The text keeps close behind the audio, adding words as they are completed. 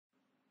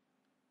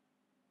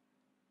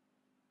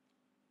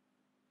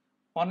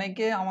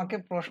অনেকে আমাকে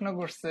প্রশ্ন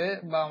করছে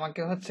বা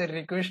আমাকে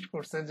রিকোয়েস্ট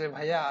করছে যে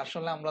ভাইয়া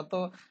আসলে আমরা তো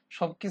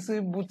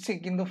সবকিছুই বুঝছি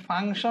কিন্তু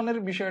ফাংশনের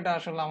বিষয়টা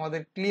আসলে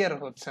আমাদের ক্লিয়ার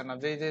হচ্ছে না,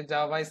 যে এই যে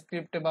জাভা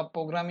স্ক্রিপ্টে বা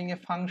প্রোগ্রামিং এ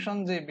ফাংশন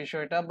যে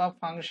বিষয়টা বা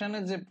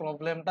ফাংশনের যে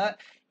প্রবলেমটা,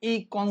 এই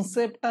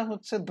কনসেপ্টটা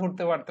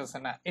ধরতে পারতেছে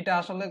না। এটা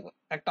আসলে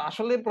একটা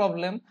আসলে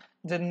প্রবলেম,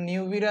 যে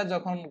নিউবিরা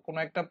যখন কোনো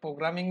একটা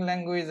প্রোগ্রামিং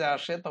ল্যাঙ্গুয়েজে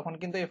আসে তখন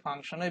কিন্তু এই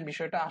ফাংশনের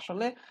বিষয়টা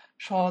আসলে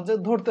সহজে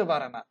ধরতে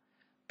পারে না।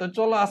 তো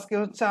চলো আজকে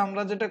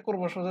আমরা যেটা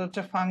করবো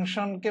সেটা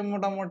ফাংশনকে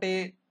মোটামুটি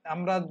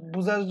আমরা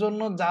বুঝার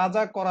জন্য যা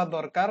যা করা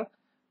দরকার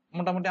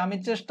মোটামুটি আমি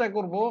চেষ্টা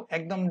করব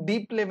একদম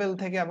ডিপ লেভেল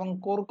থেকে এবং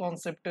কোর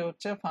কনসেপ্টে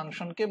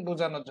ফাংশনকে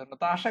বোঝানোর জন্য।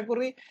 তো আশা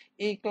করি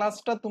এই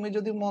ক্লাসটা তুমি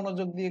যদি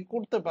মনোযোগ দিয়ে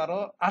করতে পারো,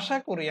 আশা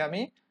করি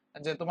আমি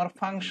যে তোমার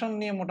ফাংশন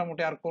নিয়ে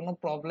মোটামুটি আর কোনো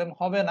প্রবলেম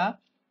হবে না।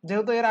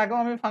 যেহেতু এর আগেও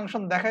আমি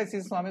ফাংশন দেখাইছি,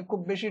 সো আমি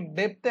খুব বেশি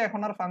ডেপথে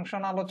এখন আর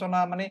ফাংশন আলোচনা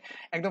মানে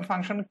একদম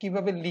ফাংশন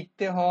কিভাবে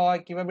লিখতে হয়,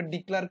 কিভাবে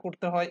ডিক্লেয়ার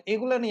করতে হয়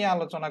এগুলো নিয়ে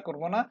আলোচনা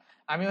করব না।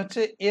 আমি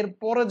এর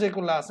পরে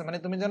যেগুলো আছে মানে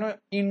তুমি যেন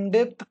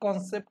ইনডেপথ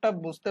কনসেপ্টটা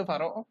বুঝতে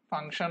পারো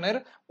ফাংশনের,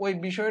 ওই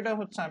বিষয়টা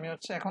আমি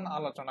এখন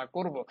আলোচনা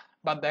করব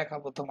বা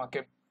দেখাবো তোমাকে।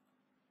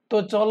 তো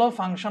চলো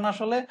ফাংশন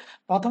আসলে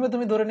প্রথমে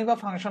তুমি ধরে নিবা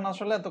ফাংশন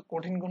আসলে এত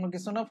কঠিন কোনো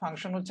কিছু না,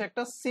 ফাংশন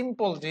একটা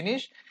সিম্পল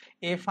জিনিস।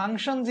 এই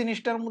ফাংশন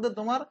জিনিসটার মধ্যে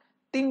তোমার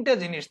তিনটা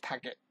জিনিস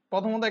থাকে।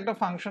 প্রথমত একটা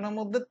ফাংশনের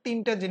মধ্যে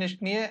তিনটা জিনিস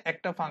নিয়ে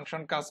একটা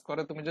ফাংশন কাজ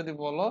করে। তুমি যদি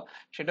বলো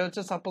সেটা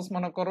সাপোজ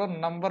মনে করো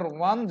নাম্বার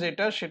ওয়ান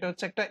যেটা সেটা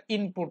একটা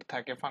ইনপুট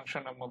থাকে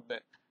ফাংশনের মধ্যে।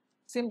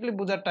 সিম্পলি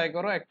বোঝার ট্রাই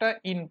করো, একটা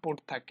ইনপুট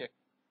থাকে।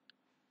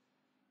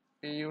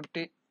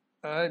 ইউটি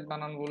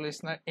বানান বলিস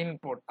না,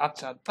 ইনপুট।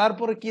 আচ্ছা,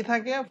 তারপরে কি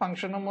থাকে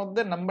ফাংশনের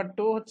মধ্যে? নাম্বার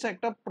টু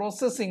একটা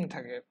প্রসেসিং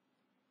থাকে।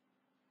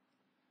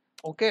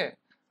 ওকে।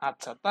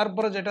 আচ্ছা,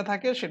 তারপরে যেটা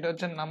থাকে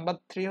সেটা নাম্বার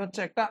থ্রি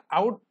একটা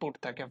আউটপুট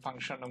থাকে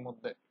ফাংশনের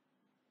মধ্যে।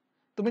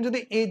 তুমি যদি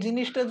এই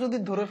জিনিসটা যদি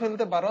ধরে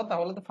ফেলতে পারো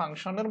তাহলে তো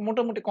ফাংশনের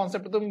মোটামুটি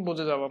কনসেপ্ট তুমি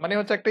বুঝে যাবে। মানে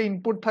একটা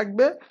ইনপুট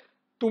থাকবে,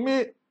 তুমি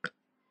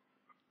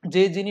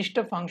যে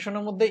জিনিসটা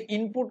ফাংশনের মধ্যে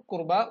ইনপুট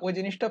করবা ওই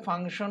জিনিসটা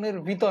ফাংশনের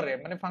ভিতরে,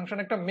 মানে ফাংশন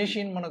একটা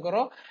মেশিন মনে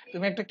করো,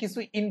 তুমি একটা কিছু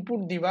ইনপুট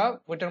দিবা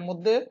ওইটার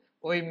মধ্যে,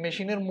 ওই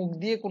মেশিনের মুখ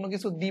দিয়ে কোনো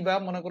কিছু দিবা,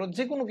 মনে করো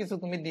যে কোনো কিছু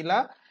তুমি দিলা,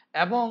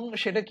 এবং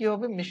সেটা কি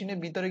হবে মেশিনের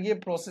ভিতরে গিয়ে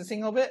প্রসেসিং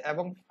হবে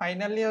এবং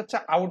ফাইনালি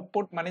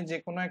আউটপুট, মানে যে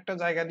কোনো একটা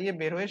জায়গা দিয়ে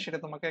বের হয়ে সেটা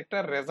তোমাকে একটা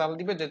রেজাল্ট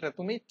দিবে যেটা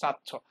তুমি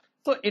চাচ্ছ।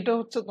 তো এটা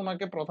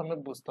তোমাকে প্রথমে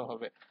বুঝতে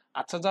হবে।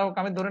 আচ্ছা যাই হোক,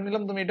 আমি ধরে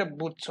নিলাম তুমি এটা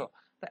বুঝছো।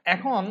 তা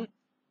এখন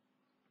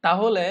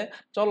তাহলে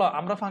চলো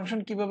আমরা ফাংশন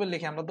কিভাবে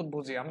লিখি আমরা তো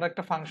বুঝি। আমরা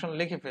একটা ফাংশন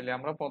লিখে ফেলি।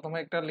 আমরা প্রথমে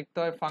একটা লিখতে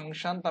হয়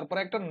ফাংশন, তারপরে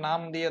একটা নাম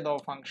দিয়ে দাও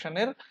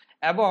ফাংশনের,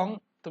 এবং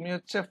তুমি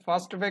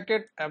ফার্স্ট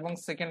ব্র্যাকেট এবং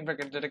সেকেন্ড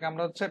ব্র্যাকেট যেটাকে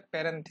আমরা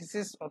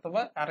প্যারেনথিসিস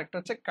অথবা আরেকটা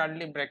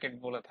কার্লি ব্র্যাকেট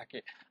বলে থাকি।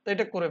 তো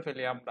এটা করে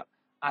ফেলি আমরা।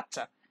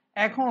 আচ্ছা,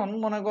 এখন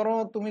মনে করো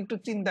তুমি একটু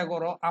চিন্তা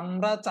করো,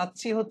 আমরা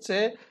চাচ্ছি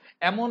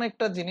এমন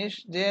একটা জিনিস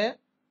যে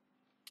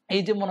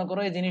এই যে মনে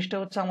করো এই জিনিসটা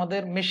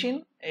আমাদের মেশিন,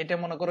 এটা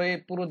মনে করো এই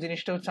পুরো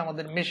জিনিসটা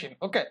আমাদের মেশিন।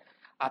 ওকে।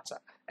 আচ্ছা,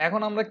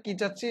 এখন আমরা কি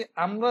চাচ্ছি?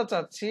 আমরা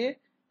চাচ্ছি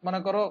মনে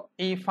করো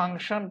এই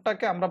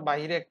ফাংশনটাকে আমরা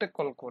বাইরে একটা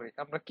কল করি।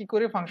 আমরা কি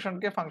করি?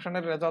 ফাংশনকে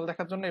ফাংশনের রেজাল্ট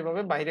দেখার জন্য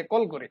এইভাবে বাইরে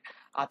কল করি।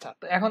 আচ্ছা,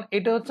 তো এখন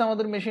এটা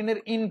আমাদের মেশিনের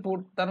ইনপুট,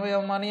 তার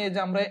মানে এই যে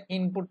আমরা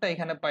ইনপুটটা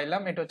এখানে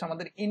পাইলাম, এটা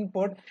আমাদের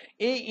ইনপুট।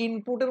 এই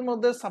ইনপুটের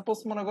মধ্যে সাপোজ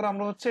মনে করো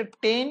আমরা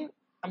 10,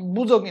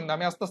 বুঝো কিন্তু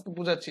আমি আস্তে আস্তে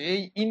বুঝাচ্ছি। এই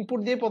ইনপুট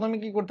দিয়ে প্রথমে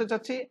কি করতে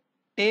চাচ্ছি,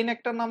 10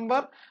 একটা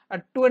নাম্বার আর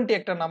 20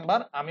 একটা নাম্বার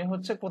আমি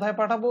কোথায়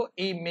পাঠাবো?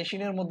 এই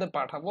মেশিনের মধ্যে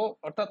পাঠাবো,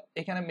 অর্থাৎ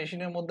এখানে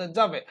মেশিনের মধ্যে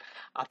যাবে।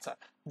 আচ্ছা,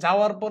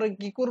 যাওয়ার পরে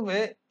কি করবে?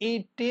 এই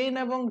 10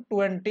 এবং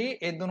 20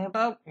 এই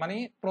দুটোটা মানে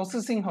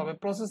প্রসেসিং হবে।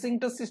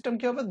 প্রসেসিংটা সিস্টেম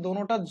কি হবে?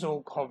 দুটোটা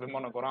যোগ হবে।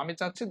 মনে করো আমি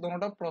চাচ্ছি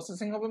দুটোটা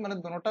প্রসেসিং হবে, মানে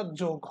দুটোটা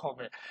যোগ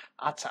হবে।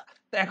 আচ্ছা,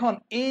 তো এখন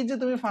এই যে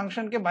তুমি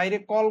ফাংশনকে বাইরে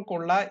কল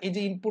করলা, এই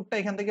যে ইনপুটটা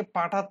এখান থেকে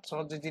পাঠাচ্ছ,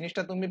 যে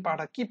জিনিসটা তুমি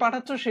কি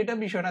পাঠাচ্ছ সেটা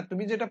বিষয় না,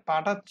 তুমি যেটা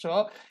পাঠাচ্ছ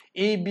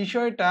এই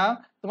বিষয়টা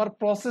তোমার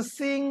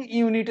প্রসেসিং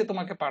ইউনিটে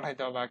তোমাকে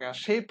পাঠাইতে হবে আগে। আর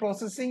সেই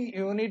প্রসেসিং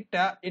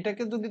ইউনিটটা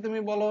এটাকে যদি তুমি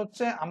বলো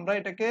আমরা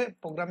এটাকে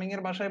প্রোগ্রামিং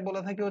এর ভাষায়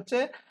বলে থাকি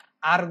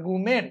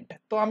আর্গুমেন্ট।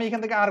 তো আমি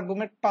এখান থেকে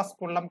আর্গুমেন্ট পাস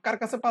করলাম, কার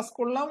কাছে পাস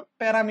করলাম?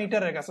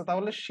 প্যারামিটারের কাছে।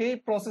 তাহলে সেই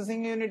প্রসেসিং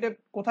ইউনিটে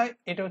কোথায়?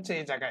 এটা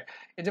এই জায়গায়।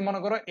 এই যে মনে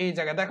করো এই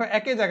জায়গায় দেখো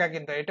একই জায়গা,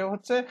 কিন্তু এটা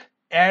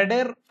অ্যাড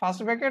এর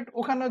ফার্স্ট ব্র্যাকেট,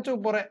 ওখানে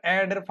উপরে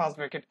অ্যাড এর ফার্স্ট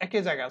ব্র্যাকেট,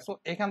 একই জায়গা। সো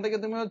এখান থেকে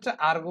তুমি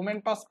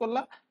আর্গুমেন্ট পাস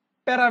করলা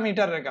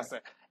প্যারামিটারের কাছে।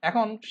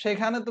 এখন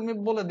সেখানে তুমি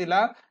বলে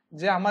দিলা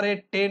যে আমার এই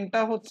টেনটা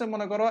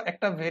মনে করো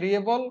একটা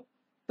ভেরিয়েবল।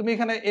 তুমি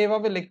এখানে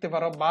এভাবে লিখতে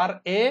পারো বার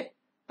এ,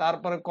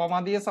 তারপরে কমা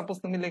দিয়ে সাপোজ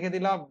তুমি লিখে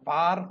দিলা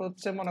বার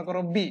মনে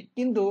করো বি।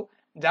 কিন্তু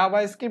জাভা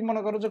স্ক্রিপ্ট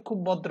মনে করো যে খুব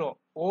ভদ্র,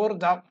 ওর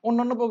যা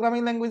অন্যান্য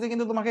প্রোগ্রামিং ল্যাঙ্গুয়েজে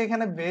কিন্তু তোমাকে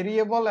এখানে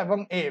ভেরিয়েবল এবং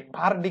এ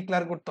ভার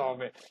ডিক্লেয়ার করতে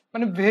হবে,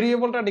 মানে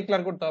ভেরিয়েবলটা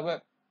ডিক্লেয়ার করতে হবে।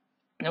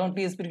 যেমন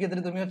পিএইচপির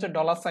ক্ষেত্রে তুমি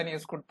ডলার সাইন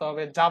ইউজ করতে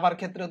হবে, জাভার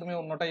ক্ষেত্রে তুমি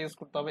অন্যটা ইউজ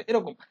করতে হবে,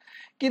 এরকম।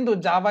 কিন্তু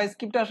জাভা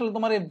স্ক্রিপ্টে আসলে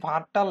তোমার এই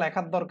ভারটা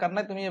লেখার দরকার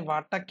নাই, তুমি এই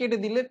ভারটা কেটে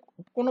দিলে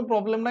কোনো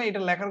প্রবলেম নাই,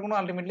 এটা লেখার কোনো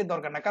আলটিমেটলি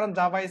দরকার নাই। কারণ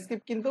জাভা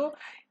স্ক্রিপ্ট কিন্তু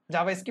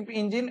জাভা স্ক্রিপ্ট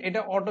ইঞ্জিন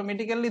এটা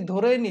অটোমেটিক্যালি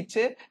ধরেই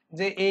নিচ্ছে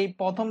যে এই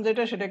প্রথম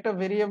যেটা সেটা একটা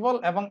ভেরিয়েবল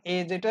এবং এ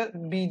যেটা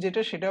বি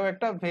যেটা সেটাও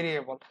একটা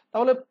ভেরিয়েবল।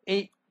 তাহলে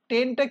এই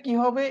টেনটা কি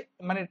হবে,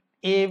 মানে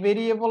এ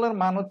ভেরিয়েবলের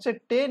মান হচ্ছে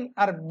 10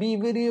 আর বি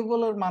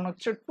ভেরিয়েবলের মান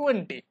হচ্ছে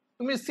 20।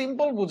 তুমি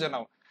সিম্পল বুঝে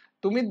নাও,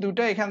 তুমি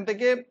দুটো এখান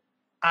থেকে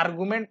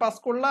আর্গুমেন্ট পাস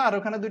করলা আর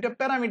ওখানে দুইটা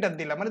প্যারামিটার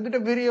দিলা, মানে দুইটা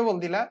ভেরিয়েবল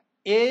দিলা,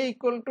 a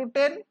equal to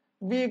 10,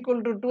 b equal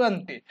to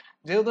 20।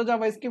 যেহেতু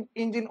জাভাস্ক্রিপ্ট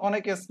ইঞ্জিন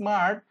অনেক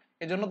স্মার্ট,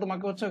 এজন্য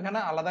তোমাকে হচ্ছে ওখানে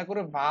আলাদা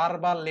করে var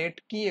বা let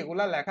কি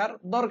এগুলা লেখার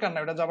দরকার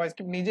নাই, ওটা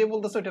জাভাস্ক্রিপ্ট নিজেই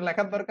বলতেছে ওটা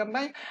লেখার দরকার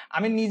নাই।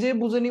 আমি নিজেই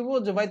বুঝে নিব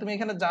যে ভাই তুমি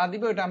এখানে যা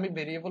দিবে ওটা আমি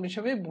ভেরিয়েবল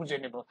হিসেবে বুঝে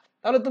নিব।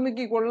 তাহলে তুমি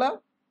কি করলা,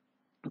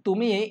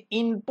 তুমি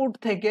ইনপুট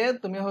থেকে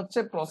তুমি হচ্ছে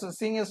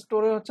প্রসেসিং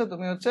স্টোরে হচ্ছে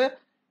তুমি হচ্ছে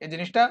এই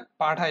জিনিসটা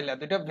পাঠাইলা,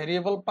 দুইটা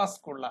ভেরিয়েবল পাস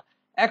করলা।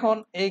 এখন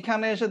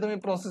এইখানে এসে তুমি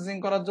প্রসেসিং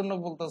করার জন্য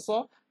বলতেছো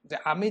যে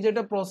আমি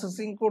যেটা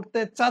প্রসেসিং করতে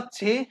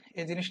চাচ্ছি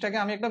এই জিনিসটাকে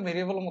আমি একটা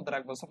ভেরিয়েবলের মধ্যে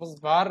রাখবো, সাপোজ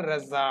var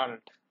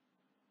রেজাল্ট,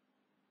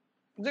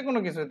 যে কোনো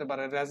কিছু হতে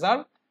পারে।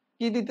 রেজাল্ট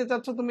কি দিতে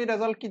চাচ্ছ তুমি,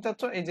 রেজাল্ট কি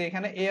চাচ্ছ, এই যে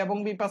এখানে এ এবং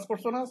বি পাস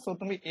করছো না, সো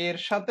তুমি এর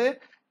সাথে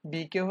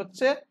বি কে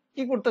হচ্ছে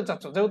কি করতে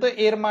চাচ্ছ, যেহেতু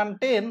এর মান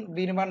 10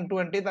 বির মান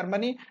 20, তার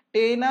মানে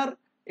 10 আর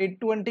এই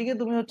 20 কে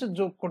তুমি হচ্ছে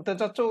যোগ করতে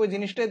চাচ্ছ, ওই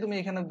জিনিসটাই তুমি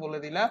এখানে বলে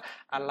দিলা।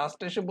 আর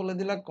লাস্টে এসে বলে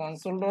দিলা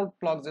কনসোল ডট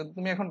লগ, যেহেতু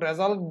তুমি এখন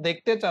রেজাল্ট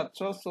দেখতে চাচ্ছ,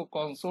 সো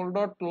কনসোল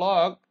ডট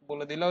লগ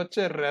বলে দিলা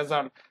হচ্ছে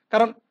রেজাল্ট।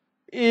 কারণ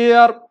এ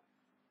আর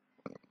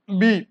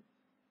বি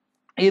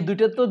এই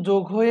দুইটা তো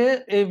যোগ হয়ে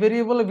এই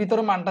ভেরিয়েবলের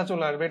ভিতরে মানটা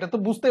চলে আসবে, এটা তো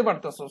বুঝতেই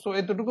পারতেছো। সো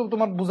এতটুকু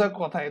তোমার বোঝার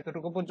কথা,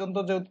 এতটুকু পর্যন্ত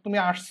যেহেতু তুমি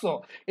আসছো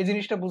এই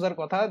জিনিসটা বোঝার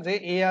কথা যে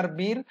এ আর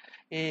বির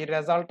এই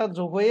রেজাল্টটা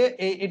যোগ হয়ে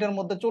এই এটার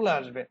মধ্যে চলে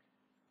আসবে।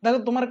 দেখো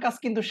তোমার কাজ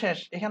কিন্তু শেষ,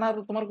 এখানে আর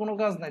তোমার কোনো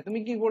কাজ নাই। তুমি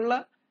কি করলা,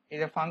 এই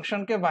যে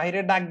ফাংশনকে বাইরে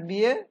ডাক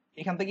দিয়ে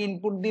এখান থেকে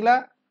ইনপুট দিলা,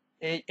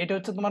 এই এটা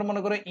হচ্ছে তোমার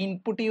মনে করো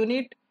ইনপুট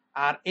ইউনিট,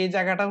 আর এই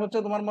জায়গাটা হচ্ছে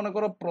তোমার মনে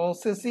করো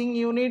প্রসেসিং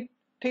ইউনিট,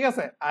 ঠিক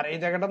আছে, আর এই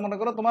জায়গাটা মনে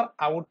করো তোমার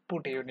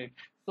আউটপুট ইউনিট।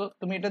 তো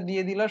তুমি এটা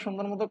দিয়ে দিলা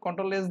সুন্দর মতো,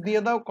 কন্ট্রোল এস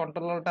দিয়ে দাও,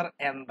 কন্ট্রোল অল্টার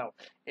এন দাও।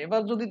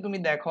 এবার যদি তুমি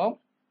দেখো,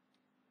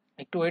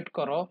 একটু ওয়েট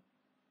করো,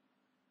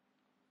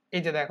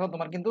 এই যে দেখো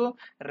তোমার কিন্তু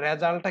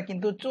রেজাল্টটা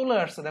কিন্তু চলে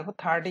আসছে, দেখো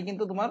 30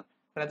 কিন্তু তোমার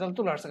রেজাল্ট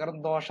চলে আসছে, কারণ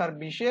 10 আর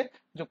 20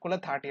 যোগ করলে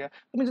 30 হয়।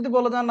 তুমি যদি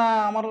বলো যে না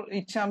আমার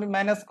ইচ্ছা আমি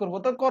মাইনাস করবো,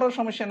 তো করো,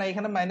 সমস্যা নাই,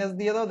 এখানে মাইনাস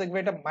দিয়ে দাও, দেখবে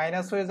এটা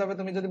মাইনাস হয়ে যাবে।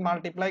 তুমি যদি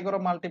মাল্টিপ্লাই করো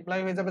মাল্টিপ্লাই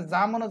হয়ে যাবে,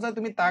 যা মনে চায়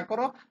তুমি তা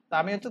করো। তো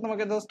আমি হচ্ছে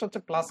তোমাকে জাস্ট হচ্ছে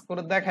প্লাস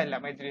করে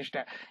দেখাইলাম এই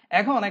জিনিসটা।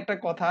 এখন একটা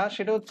কথা,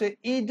 সেটা হচ্ছে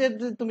এই যে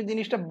যে তুমি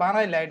জিনিসটা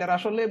বানাইলা এটার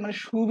আসলে মানে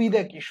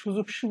সুবিধা কি,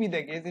 সুযোগ সুবিধা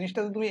কি, এই জিনিসটা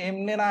তুমি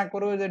এমনি না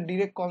করে যে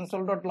ডিরেক্ট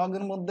কনসোল ডট লগ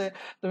এর মধ্যে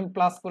তুমি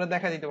প্লাস করে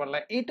দেখা দিতে পারলা,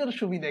 এটার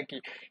সুবিধা কি?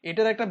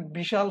 এটার একটা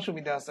বিশাল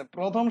সুবিধা আছে।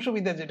 প্রথম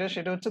সুবিধা যেটা,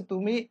 সেটা হচ্ছে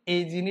তুমি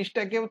এই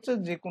জিনিসটাকে হচ্ছে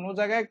যে কোনো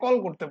জায়গায় কল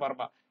করতে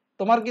পারবা।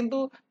 তোমার কিন্তু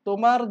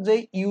তোমার যে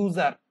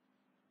ইউজার,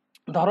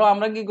 ধরো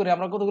আমরা কি করি,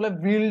 আমরা কতগুলো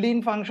বিল্ড ইন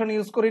ফাংশন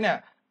ইউজ করি না,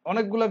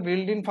 অনেকগুলো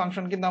বিল্ড ইন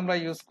ফাংশন কিন্তু আমরা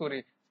ইউজ করি।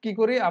 কি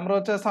করি আমরা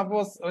হচ্ছে,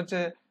 সাপোজ হচ্ছে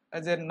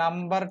এই যে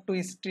নাম্বার টু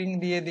স্ট্রিং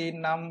দিয়ে দিই,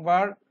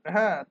 নাম্বার,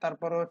 হ্যাঁ,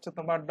 তারপরে হচ্ছে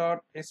তোমার ডট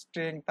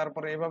স্ট্রিং,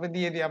 তারপরে এভাবে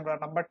দিয়ে দিই আমরা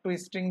নাম্বার টু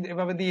স্ট্রিং,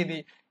 এভাবে দিয়ে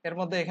দিই। এর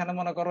মধ্যে এখানে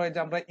মনে করো এই যে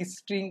আমরা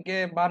স্ট্রিং কে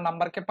বা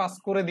নাম্বারকে পাস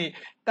করে দিই।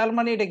 তার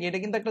মানে এটা কি, এটা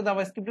কিন্তু একটা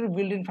জাভাস্ক্রিপ্টের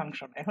বিল্ড ইন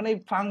ফাংশন। এখন এই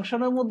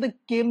ফাংশনের মধ্যে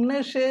কেমনে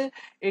সে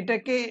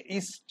এটাকে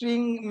স্ট্রিং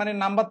মানে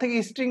নাম্বার থেকে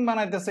স্ট্রিং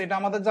বানাইতেছে এটা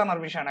আমাদের জানার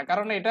বিষয় না,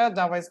 কারণ এটা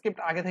জাভাস্ক্রিপ্ট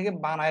আগে থেকে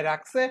বানায়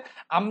রাখছে।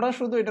 আমরা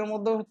শুধু এটার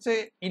মধ্যে হচ্ছে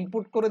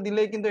ইনপুট করে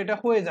দিলেই কিন্তু এটা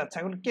হয়ে যাচ্ছে।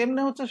 এখন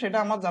কেমনে হচ্ছে সেটা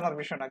আমার জানার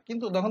বিষয় না,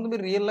 কিন্তু যখন তুমি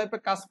রিয়েল লাইফে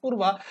কাজ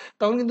করবা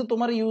তখন কিন্তু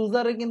তোমার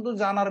ইউজারে কিন্তু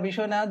জানার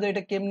বিষয় না যে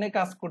এটা কেমনে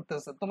কাজ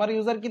করতেছে। তোমার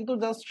ইউজার কিন্তু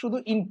জাস্ট শুধু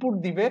ইনপুট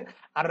দিবে,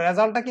 আর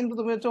রেজাল্টটা কিন্তু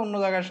তুমি হচ্ছে অন্য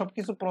জায়গায়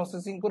সবকিছু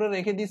প্রসেসিং করে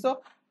রেখে দিছো।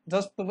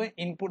 জাস্ট তুমি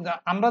ইনপুট,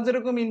 আমরা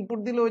যেরকম ইনপুট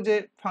দিলে ওই যে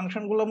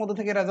ফাংশন গুলোর মধ্যে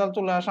থেকে রেজাল্ট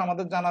চলে আসে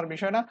আমাদের জানার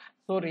বিষয় না।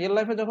 তো রিয়েল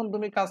লাইফে যখন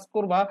তুমি কাজ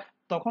করবা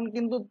তখন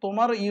কিন্তু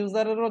তোমার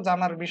ইউজারেরও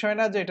জানার বিষয়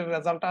না যে এটার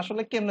রেজাল্ট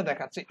আসলে কেমনে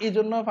দেখাচ্ছে, এই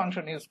জন্য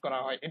ফাংশন ইউজ করা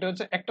হয়। এটা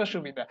হচ্ছে একটা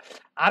সুবিধা।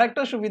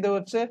 আরেকটা সুবিধা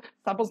হচ্ছে,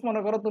 সাপোজ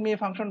মনে করো তুমি এই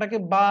ফাংশনটাকে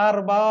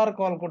বারবার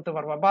কল করতে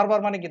পারবা। বারবার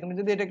মানে কি, তুমি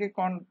যদি এটাকে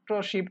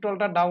কন্ট্রোল শিফট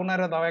অল্টার ডাউন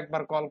এরে দাও,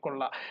 একবার কল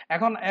করলা,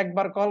 এখন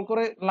একবার কল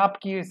করে লাভ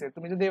কি হয়েছে,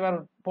 তুমি যদি এবার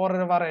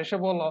পরের বার এসে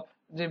বলো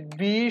যে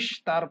 20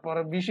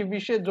 তারপরে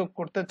 20 যোগ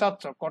করতে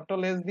চাচ্ছ,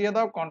 কন্ট্রোল এস দিয়ে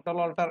দাও, কন্ট্রোল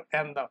অল্টার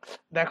এন দাও,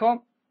 দেখো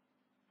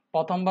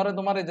প্রথমবারে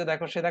তোমার এই যে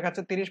দেখো সে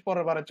দেখাচ্ছে 30,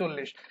 পরের বারে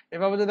 40।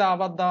 এভাবে যদি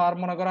আবার দাও, আর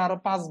মনে করো আরো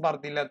 5 বার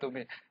দিলে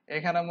তুমি,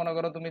 এখানে মনে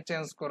করো তুমি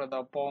চেঞ্জ করে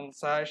দাও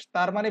 50,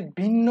 তার মানে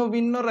ভিন্ন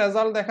ভিন্ন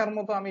রেজাল্ট দেখার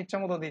মতো আমি ইচ্ছা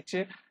মতো দিচ্ছি।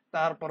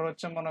 তারপর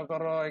হচ্ছে মনে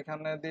করো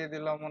এখানে দিয়ে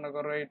দিলাম মনে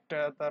করো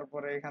এইটা,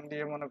 তারপরে এখান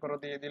দিয়ে মনে করো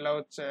দিয়ে দিলাম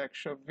হচ্ছে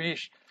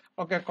 120।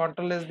 ওকে,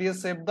 কন্ট্রোল এস দিয়ে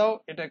সেভ দাও,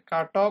 এটা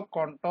কাটো,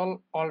 কন্ট্রোল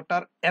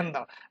অল্টার এন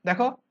দাও।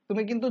 দেখো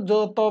তুমি কিন্তু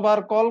যতবার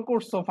কল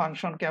করছো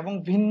ফাংশনকে এবং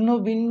ভিন্ন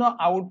ভিন্ন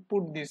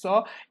আউটপুট দিছো,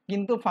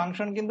 কিন্তু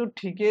ফাংশন কিন্তু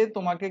ঠিকই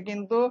তোমাকে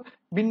কিন্তু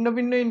ভিন্ন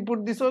ভিন্ন ইনপুট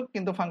দিছো,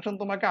 কিন্তু ফাংশন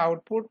তোমাকে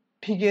আউটপুট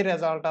ঠিকই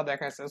রেজাল্টটা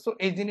দেখাইছে। সো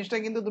এই জিনিসটা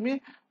কিন্তু তুমি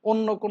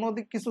অন্য কোনো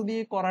দিক কিছু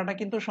দিয়ে করাটা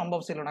কিন্তু সম্ভব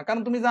ছিল না,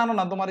 কারণ তুমি জানো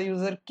না তোমার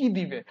ইউজার কি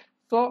দিবে।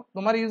 তো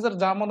তোমার ইউজার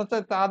যা মনে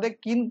চায় তা দেখ,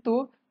 কিন্তু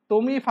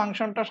তুমি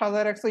ফাংশনটা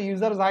সাজায় রাখছো,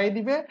 ইউজার যাই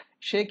দিবে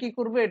সে কি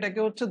করবে, এটাকে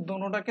হচ্ছে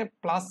দোনোটাকে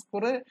প্লাস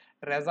করে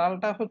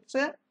রেজাল্টটা হচ্ছে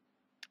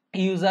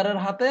ইউজারের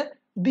হাতে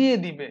দিয়ে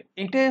দিবে।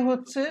 এটাই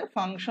হচ্ছে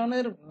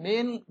ফাংশনের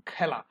মেন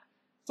খেলা।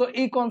 তো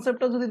এই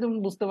কনসেপ্টটা যদি তুমি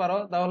বুঝতে পারো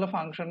তাহলে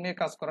ফাংশন নিয়ে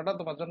কাজ করাটা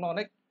তোমার জন্য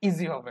অনেক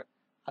ইজি হবে।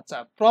 আচ্ছা,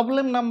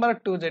 প্রবলেম নাম্বার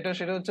 2 যেটা,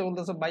 সেটা হচ্ছে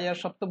বলতেছে ভাইয়া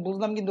সব তো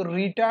বুঝলাম কিন্তু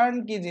রিটার্ন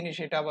কি জিনিস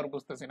এটা আবার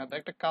বুঝতেছি না। তো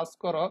একটা কাজ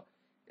করো,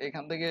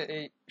 এখান থেকে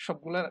এই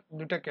সবগুলা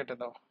দুইটা কেটে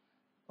দাও।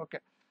 ওকে,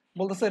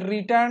 বলতেছে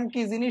রিটার্ন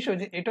কি জিনিস, ওই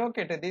যে এটাও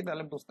কেটে দিই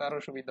তাহলে বুঝতে আরো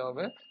সুবিধা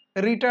হবে।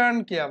 রিটার্ন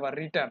কি আবার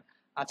রিটার্ন?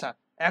 আচ্ছা,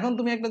 এখন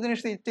তুমি একটা জিনিস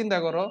চিন্তা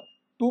করো,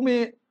 তুমি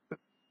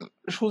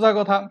সোজা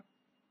কথা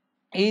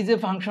এই যে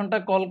ফাংশনটা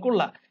কল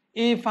করলা,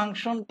 এই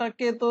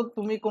ফাংশনটাকে তো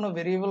তুমি কোনো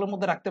ভেরিয়েবলের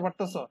মধ্যে রাখতে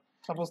পারতেছো।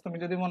 সাপোজ তুমি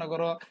যদি মনে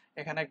করো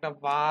এখানে একটা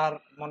var,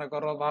 মনে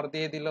করো var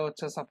দিয়ে দিলে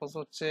হচ্ছে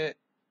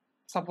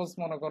সাপোজ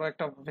মনে করো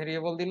একটা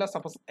ভেরিয়েবল দিলা,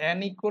 সাপোজ n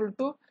ইকুয়াল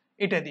টু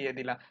এটা দিয়ে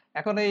দিলা।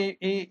 এখন এই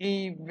এই এই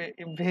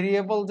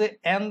ভেরিয়েবল যে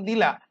n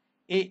দিলা,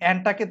 এই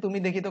nটাকে তুমি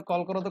দেখি তো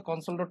কল করো তো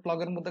কনসোল ডট লগ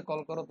এর মধ্যে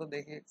কল করো তো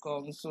দেখি,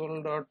 কনসোল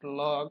ডট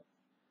লগ।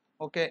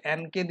 ওকে,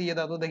 n কে দিয়ে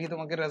দাও তো দেখি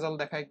তোমাকে রেজাল্ট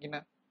দেখায় কিনা।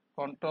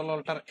 কন্ট্রোল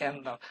অল্টার n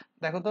দাও,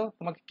 দেখো তো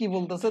তোমাকে কি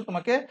বলতেছে।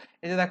 তোমাকে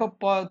এই যে দেখো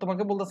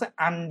তোমাকে বলতেছে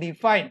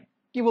আনডিফাইন।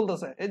 কি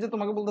বলতেছে? এই যে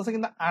তোমাকে বলতেছে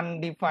কিন্তু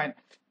আনডিফাইন।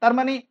 তার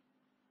মানে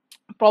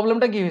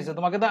প্রবলেমটা কি হয়েছে,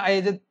 তোমাকে তো এই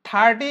যে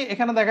 30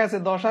 এখানে দেখা যাচ্ছে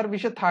 10 আর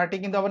 20 30,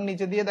 কিন্তু আবার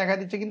নিচে দিয়ে দেখা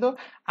দিচ্ছে কিন্তু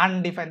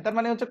আনডিফাইন। তার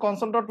মানে হচ্ছে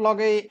কনসোল ডট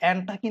লগে এই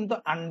এনটা কিন্তু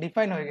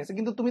আনডিফাইন হয়ে গেছে,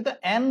 কিন্তু তুমি তো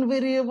এন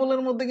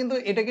ভেরিয়েবলের মধ্যে কিন্তু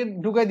এটাকে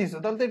ঢুকাই দিছো,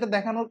 তাহলে তো এটা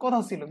দেখানোর কথা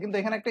ছিল, কিন্তু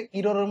এখানে একটা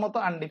ইররের মতো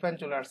আনডিফাইন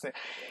চলে আসছে।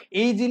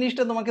 এই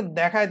জিনিসটা তোমাকে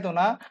দেখাইতো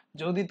না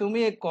যদি তুমি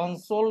এই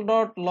কনসোল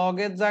ডট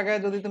লগের জায়গায়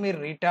যদি তুমি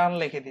রিটার্ন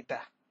লিখে দিতা।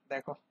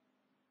 দেখো,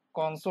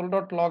 কনসোল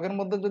ডট লগ এর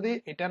মধ্যে যদি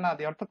এটা না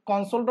দিই, অর্থাৎ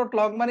কনসোল ডট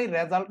লগ মানে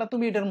রেজাল্টটা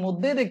তুমি এটার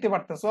মধ্যেই দেখতে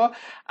পারতেছো।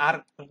 আর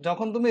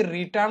যখন তুমি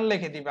রিটার্ন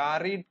লিখে দিবা,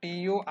 আর ই টি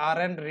ইউ আর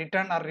এন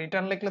রিটার্ন, আর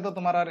রিটার্ন লিখলে তো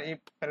তোমার আর এই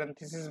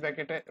প্যারেনথেসিস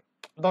ব্র্যাকেটে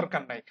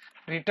দরকার নাই।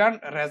 রিটার্ন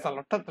রেজাল্ট,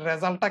 অর্থাৎ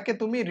রেজাল্টটাকে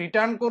তুমি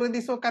রিটার্ন করে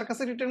দিছো, কার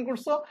কাছে রিটার্ন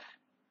করছো?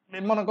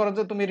 মনে করো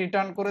যে তুমি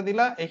রিটার্ন করে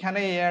দিলা, এখানে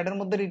এই অ্যাড এর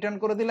মধ্যে রিটার্ন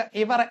করে দিলা।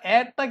 এবার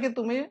অ্যাডটাকে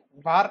তুমি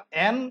var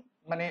n,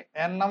 মানে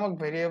n নামক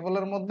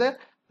ভেরিয়েবলের মধ্যে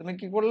তুমি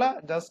কি করলা,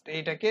 জাস্ট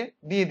এইটাকে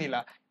দিয়ে দিলা।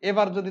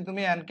 এবার যদি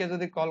তুমি n কে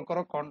যদি কল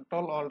করো,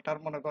 কন্ট্রোল অল্টার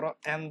মনে করো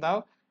n দাও,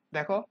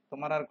 দেখো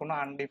তোমার আর কোনো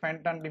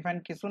আনডিফাইন্ড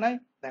কিছু নাই।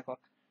 দেখো,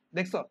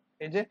 দেখছো?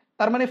 এই যে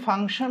তার মানে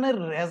ফাংশনের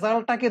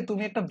রেজাল্টটাকে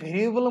তুমি একটা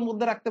ভেরিয়েবলের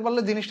মধ্যে রাখতে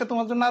পারলে জিনিসটা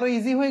তোমার জন্য আরো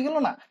ইজি হয়ে গেল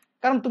না?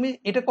 কারণ তুমি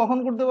এটা কখন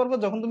করতে পারবে,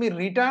 যখন তুমি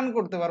রিটার্ন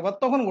করতে পারবা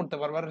তখন করতে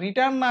পারবা।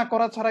 রিটার্ন না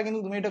করা ছাড়া কিন্তু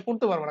তুমি এটা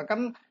করতে পারবে না,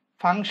 কারণ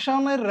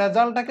ফাংশনের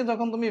রেজাল্টটাকে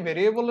যখন তুমি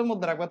ভেরিয়েবলের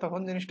মধ্যে রাখবে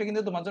তখন জিনিসটা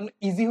কিন্তু তোমার জন্য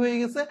ইজি হয়ে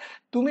গেছে।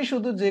 তুমি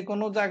শুধু যে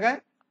কোনো জায়গায়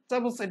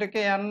সাপোজ এটাকে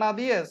এন না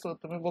দিয়ে সো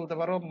তুমি বলতে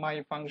পারো মাই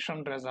ফাংশন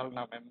রেজাল্ট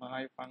নামে,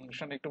 মাই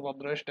ফাংশন একটু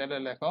ভদ্র স্টাইলে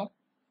লেখো,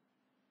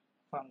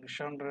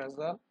 function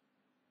result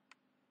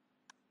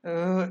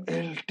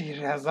LT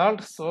result.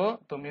 So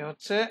তুমি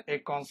হচ্ছে এই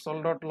কনসোল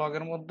ডট লগ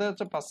এর মধ্যে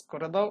হচ্ছে পাস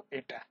করে দাও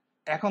এটা।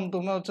 এখন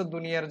তুমি হচ্ছে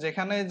দুনিয়ার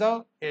যেখানে যাও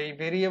এই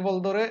ভেরিয়েবল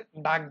ধরে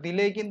ডাক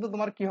দিলেই কিন্তু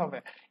তোমার কি হবে,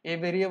 এই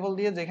ভেরিয়েবল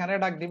দিয়ে যেখানে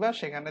ডাক দিবা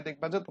সেখানে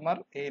দেখবা যে তোমার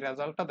এই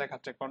রেজাল্টটা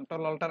দেখাচ্ছে।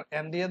 কন্ট্রোল অল্টার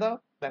এন দিয়ে দাও,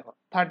 দেখো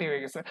 30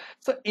 হয়ে গেছে।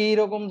 সো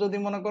এইরকম যদি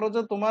মনে করো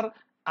যে তোমার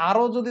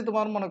আরো যদি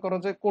তোমার মনে করো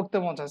যে করতে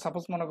মন চায়,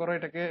 সাপোজ মনে করো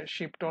এটাকে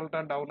শিফট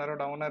অল্টার ডাউন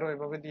অ্যারো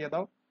এভাবে দিয়ে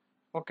দাও।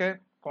 ওকে,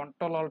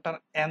 কন্ট্রোল অল্টার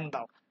এন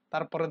দাও,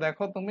 তারপরে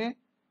দেখো তুমি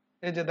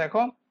এই যে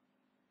দেখো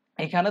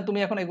এখানে তুমি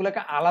এখন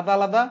এগুলাকে আলাদা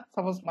আলাদা,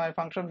 সাপোজ মাই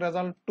ফাংশন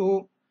রেজাল্ট 2,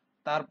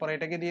 তারপরে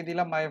এটাকে দিয়ে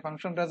দিলাম মাই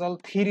ফাংশন রেজাল্ট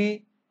 3।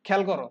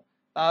 খেয়াল করো,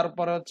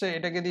 তারপরে হচ্ছে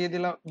এটাকে দিয়ে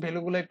দিলাম,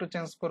 ভ্যালুগুলো একটু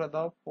চেঞ্জ করে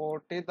দাও,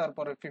 40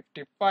 তারপরে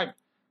 55,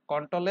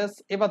 কন্ট্রোল এস।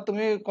 এবার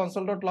তুমি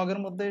কনসোল ডট লগ এর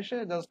মধ্যে এসে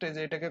জাস্ট এই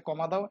যে এটাকে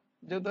কমা দাও,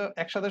 যেহেতু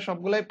একসাথে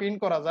সবগুলাই প্রিন্ট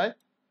করা যায়।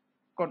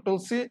 কন্ট্রোল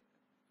সি,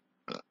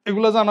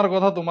 এগুলা জানার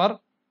কথা তোমার,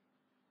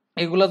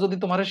 এগুলা যদি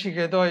তোমার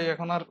শিখাইতে হয়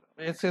এখন আর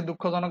এর চেয়ে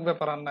দুঃখজনক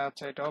ব্যাপার আর না।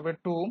 আচ্ছা, এটা হবে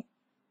 2,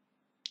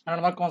 আর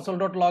আমার কনসোল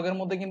ডট লগ এর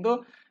মধ্যে কিন্তু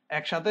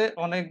একসাথে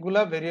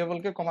অনেকগুলা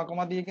ভেরিয়েবলকে কমা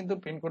কমা দিয়ে কিন্তু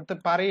প্রিন্ট করতে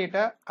পারি,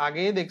 এটা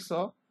আগেই দেখছো।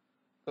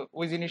 তো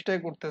ওই জিনিসটাই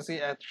করতেছি,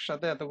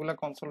 একসাথে এতগুলা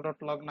কনসোল ডট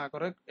লগ না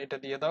করে এটা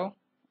দিয়ে দাও।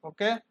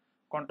 ওকে,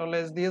 কন্ট্রোল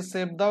এস দিয়ে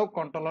সেভ দাও,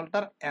 কন্ট্রোল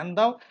অল্টার এন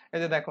দাও। এই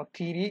যে দেখো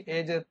 3,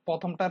 এই যে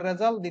প্রথমটার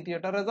রেজাল্ট,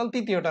 দ্বিতীয়টার রেজাল্ট,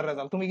 তৃতীয়টার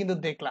রেজাল্ট তুমি কিন্তু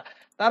দেখলা।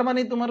 তার মানে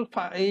তোমার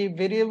এই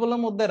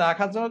ভেরিয়েবলের মধ্যে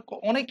রাখার জন্য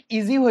অনেক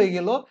ইজি হয়ে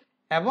গেল,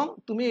 এবং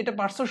তুমি এটা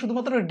পারছো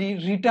শুধুমাত্র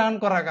রিটার্ন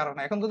করার কারণে।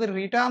 এখন যদি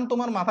রিটার্ন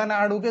তোমার মাথায় না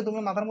ঢুকে, তুমি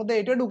মাথার মধ্যে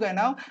এটা ঢুকায়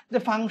নাও যে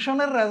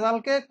ফাংশনের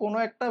রেজাল্টকে কোনো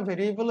একটা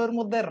ভেরিয়েবলের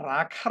মধ্যে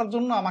রাখার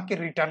জন্য আমাকে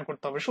রিটার্ন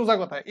করতে হবে। সোজা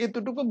কথা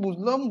এতটুকু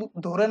বুঝলাম,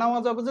 ধরে নেওয়া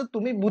যাবে যে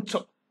তুমি বুঝছো।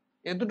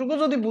 এতটুকু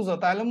যদি বুঝো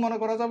তাহলে মনে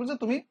করা যাবে যে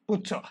তুমি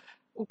বুঝছো।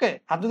 ওকে,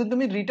 আর যদি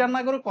তুমি রিটার্ন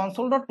না করে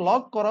কনসোল ডট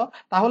লগ করো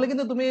তাহলে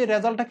কিন্তু তুমি এই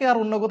রেজাল্টটাকে আর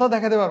অন্য কোথাও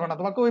দেখাতে পারবে না,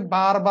 তোমাকে ওই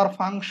বারবার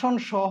ফাংশন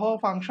সহ,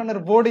 ফাংশনের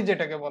বডি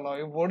যেটাকে বলা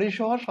হয় বডি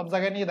সহ সব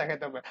জায়গায় নিয়ে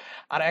দেখাতে হবে।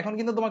 আর এখন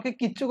কিন্তু তোমাকে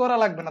কিচ্ছু করা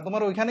লাগবে না,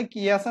 তোমার ওইখানে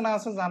কি আছে না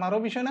আছে জানারও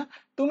বিষয় না।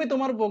 তুমি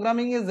তোমার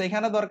প্রোগ্রামিং এ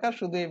যেখানে দরকার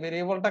শুধু এই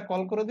ভেরিয়েবলটা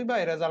কল করে দিবা,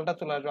 এই রেজাল্টটা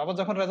চলে আসবে। আবার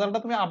যখন রেজাল্টটা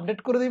তুমি আপডেট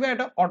করে দিবে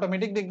এটা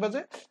অটোমেটিক দেখবা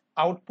যে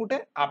আউটপুটে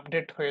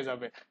আপডেট হয়ে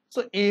যাবে। সো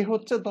এই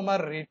হচ্ছে তোমার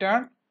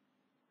রিটার্ন,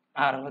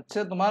 আর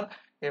হচ্ছে তোমার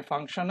এই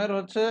ফাংশনের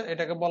হচ্ছে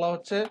এটাকে বলা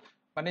হচ্ছে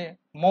মানে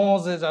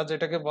মজেজা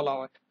যেটাকে বলা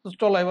হয়। তো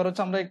চলো এবার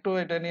হচ্ছে আমরা একটু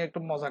এটা নিয়ে একটু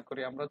মজা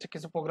করি, আমরা হচ্ছে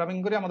কিছু প্রোগ্রামিং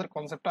করি আমাদের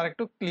কনসেপ্টটা আর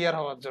একটু ক্লিয়ার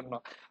হওয়ার জন্য।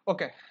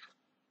 ওকে,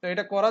 তো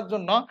এটা করার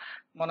জন্য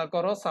মনে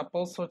করো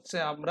সাপোজ হচ্ছে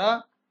আমরা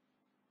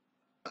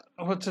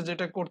হচ্ছে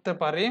যেটা করতে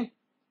পারি,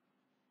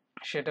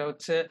 সেটা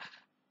হচ্ছে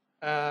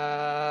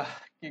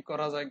কি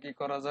করা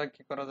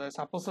যায়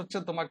সাপোজ হচ্ছে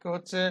তোমাকে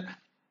হচ্ছে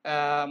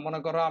মনে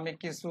করো আমি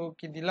কিছু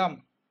কি দিলাম,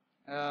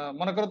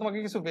 মনে করো তোমাকে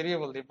কিছু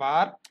ভেরিয়েবল দিই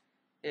বার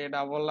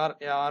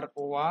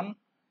ARR1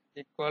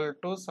 ইকুয়াল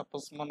টু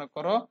সাপোজ মনে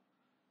করো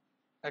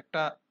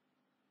একটা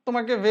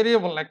তোমাকে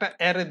ভেরিয়েবল না একটা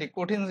অ্যারে দিই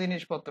কঠিন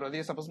জিনিসপত্র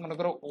দিয়ে সাপোজ মনে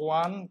করো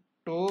 1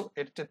 2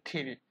 এর হচ্ছে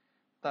 3,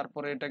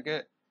 তারপরে এটাকে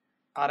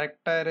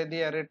আরেকটা অ্যারে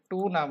দিয়ে অ্যারে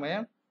 2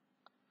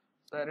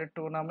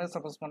 নামে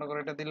সাপোজ মনে করো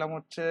এটা দিলাম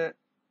হচ্ছে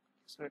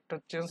একটা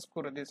চেঞ্জ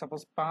করে দিই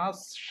সাপোজ 5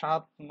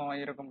 7 9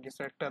 এরকম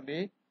কিছু একটা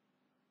দিই,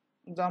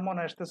 যা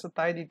মনে আসতেছে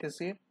তাই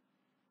দিতেছি।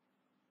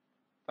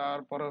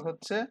 তারপরে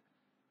হচ্ছে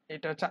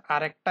এটা হচ্ছে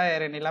আরেকটা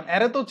অ্যারে নিলাম,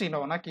 অ্যারে তো চিনো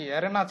নাকি,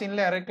 অ্যারে না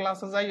চিনলে অ্যারে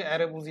ক্লাসে যাই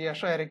অ্যারে বুঝিয়ে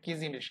আসো অ্যারে কি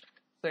জিনিস।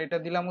 তো এটা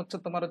দিলাম হচ্ছে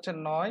তোমার হচ্ছে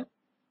 9,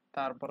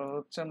 তারপরে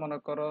হচ্ছে মনে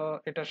করো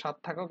এটা 7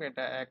 থাকুক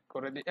এটা 1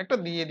 করে দিই, একটা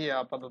দিয়ে দিয়ে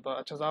আপাতত,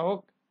 আচ্ছা যা হোক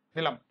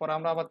দিলাম, পরে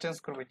আমরা আবার চেঞ্জ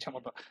করবো ইচ্ছা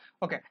মতো।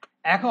 ওকে,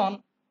 এখন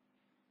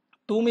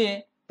তুমি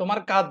তোমার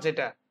কাজ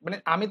যেটা, মানে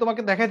আমি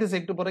তোমাকে দেখাইতেছি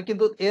একটু পরে,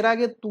 কিন্তু এর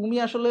আগে তুমি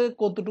আসলে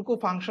কতটুকু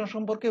ফাংশন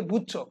সম্পর্কে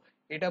বুঝছো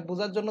এটা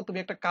বোঝার জন্য তুমি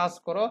একটা কাজ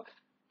করো।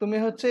 তুমি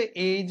হচ্ছে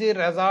এই যে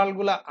রেজাল্ট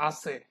গুলা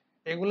আছে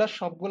এগুলা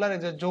সবগুলার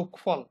এই যে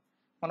যোগফল,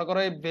 মনে করো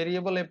এই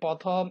ভেরিয়েবল এই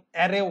প্রথম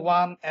অ্যারে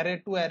 1 অ্যারে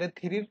 2 অ্যারে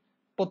 3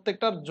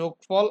 প্রত্যেকটার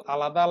যোগফল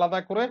আলাদা আলাদা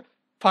করে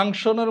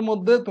ফাংশনের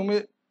মধ্যে তুমি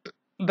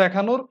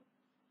দেখানোর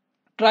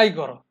ট্রাই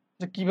করো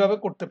যে কিভাবে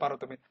করতে পারো।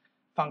 তুমি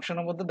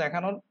ফাংশনের মধ্যে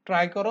দেখানোর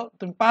ট্রাই করো,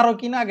 তুমি পারো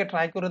কিনা আগে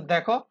ট্রাই করে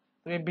দেখো।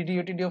 তুমি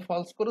ভিডিও টিডিও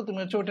ফলস করো, তুমি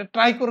হচ্ছে ওটা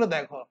ট্রাই করে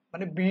দেখো,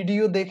 মানে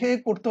ভিডিও দেখে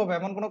করতে হবে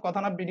এমন কোনো কথা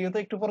না, ভিডিওতে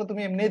একটু পরে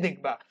তুমি এমনি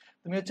দেখবা।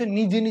 তুমি হচ্ছে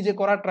নিজে নিজে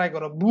করার ট্রাই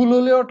করো, ভুল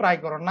হলেও ট্রাই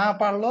করো, না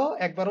পারলেও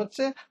একবার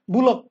হচ্ছে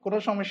ভুলক কোনো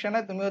সমস্যা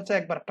নাই, তুমি হচ্ছে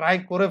একবার ট্রাই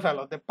করে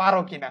ফেলো যে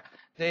পারো কিনা,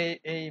 যে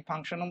এই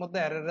ফাংশনের মধ্যে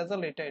অ্যারে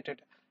রেজাল্ট এটা এটা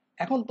এটা।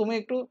 এখন তুমি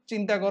একটু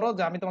চিন্তা করো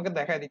যে আমি তোমাকে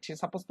দেখাই দিচ্ছি,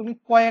 সাপোজ তুমি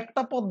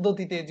কয়েকটা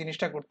পদ্ধতিতে এই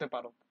জিনিসটা করতে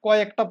পারো,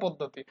 কয়েকটা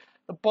পদ্ধতি।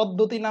 তো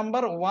পদ্ধতি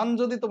নাম্বার 1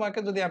 যদি তোমাকে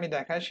যদি আমি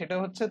দেখাই সেটা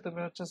হচ্ছে তুমি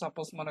হচ্ছে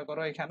সাপোজ মনে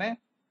করো এখানে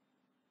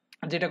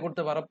যেটা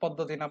করতে পারো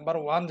পদ্ধতি নাম্বার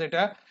 1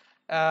 যেটা,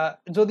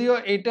 যদিও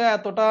এটা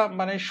এতটা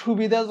মানে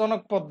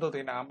সুবিধাজনক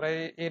পদ্ধতি না, আমরা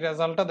এই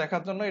রেজাল্টটা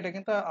দেখার জন্য এটা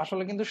কিন্তু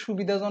আসলে কিন্তু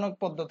সুবিধাজনক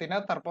পদ্ধতি না,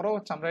 তারপরেও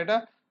হচ্ছে আমরা এটা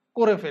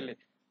করে ফেলি।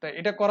 তো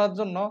এটা করার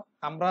জন্য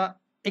আমরা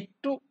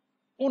একটু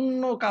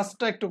অন্য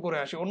কাজটা একটু করে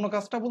আসি। অন্য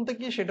কাজটা বলতে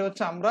কি, সেটা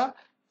হচ্ছে আমরা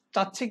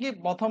চাচ্ছি কি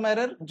প্রথম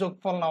এর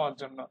যোগফল নেওয়ার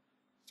জন্য।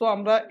 তো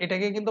আমরা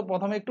এটাকে কিন্তু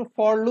প্রথমে একটু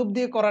ফর লুপ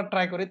দিয়ে করার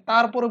ট্রাই করি,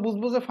 তারপরে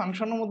বুঝবো যে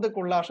ফাংশনের মধ্যে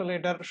করলে আসলে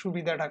এটার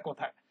সুবিধাটা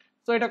কোথায়।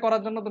 তো এটা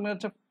করার জন্য তুমি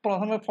হচ্ছে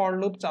প্রথমে ফর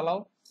লুপ চালাও।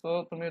 তো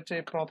তুমি হচ্ছে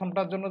এই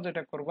প্রথমটার জন্য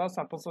যেটা করবা,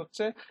 সাপোজ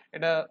হচ্ছে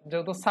এটা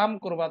যেহেতু সাম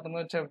করবা, তুমি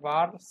হচ্ছে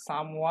var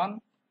sum1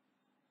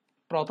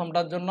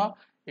 প্রথমটার জন্য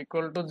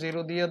ইকুয়াল টু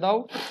 0 দিয়ে দাও,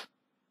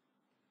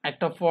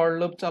 একটা ফর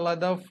লুপ চালাই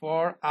দাও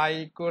ফর i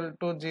ইকুয়াল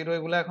টু 0।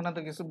 এগুলো এখন এত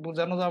কিছু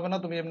বোঝানো যাবে না,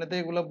 তুমি এমনিতে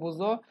এগুলো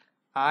বুঝো।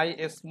 i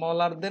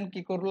স্মলার দেন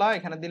কি করলা,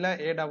 এখানে দিলা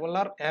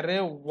ARR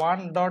array1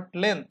 ডট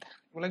লেন্থ,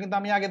 এগুলো কিন্তু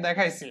আমি আগে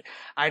দেখাইছি।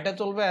 আইটা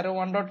চলবে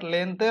array1 ডট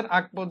লেন্থ এর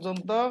আগ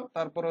পর্যন্ত,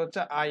 তারপরে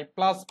হচ্ছে i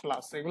প্লাস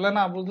প্লাস, এগুলো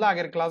না বুঝলে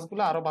আগের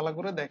ক্লাসগুলো আরো ভালো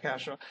করে দেখে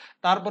আসো।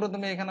 তারপরে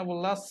তুমি এখানে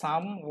বললা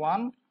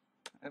sum1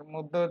 এর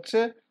মধ্যে হচ্ছে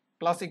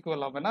প্লাস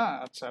ইকুয়াল হবে না,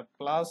 আচ্ছা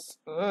প্লাস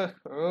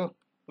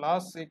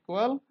প্লাস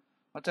ইকুয়াল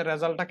হচ্ছে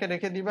রেজাল্টটাকে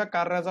রেখে দিবা,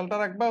 কার রেজাল্টটা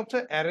রাখবা হচ্ছে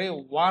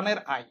array1 এর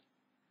i,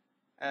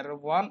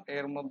 array1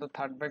 এর মধ্যে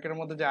থার্ড ব্র্যাকেটের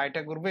মধ্যে যে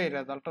আইটা করবে এই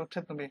রেজাল্টটা হচ্ছে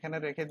তুমি এখানে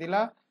রেখে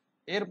দিলা।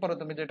 এরপরে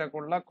তুমি যেটা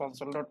করলা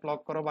কনসোল ডট লগ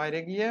করো, বাইরে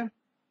গিয়ে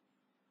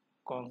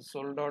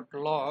কনসোল ডট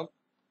লগ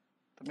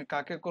তুমি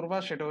কাকে করবা,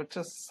 সেটা হচ্ছে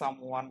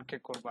সাম1 কে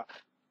করবা।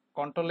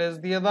 কন্ট্রোল এস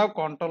দিয়ে দাও,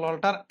 কন্ট্রোল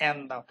অল্টার এন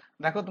দাও,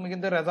 দেখো তুমি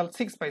কিন্তু রেজাল্ট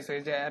 6 পাইছো,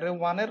 এই যে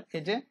array1 এর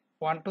এই যে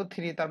 1 2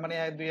 3, তার মানে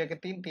 2 একে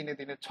 3 3 এ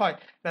 3 এ 6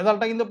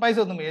 রেজাল্টটা কিন্তু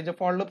পাইছো তুমি, এই যে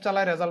ফর লুপ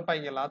চালায় রেজাল্ট পাই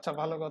গেলা, আচ্ছা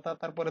ভালো কথা।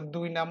 তারপরে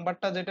 2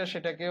 নাম্বারটা যেটা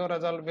সেটাকেও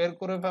রেজাল্ট বের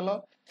করে ফেলো।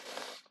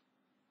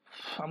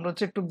 আমরা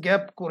হচ্ছে একটু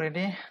গ্যাপ করে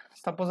নি,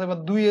 সাপোজ এবার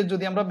 2 এর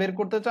যদি আমরা বের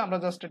করতে চাই আমরা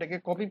জাস্ট এটাকে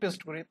কপি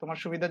পেস্ট করি তোমার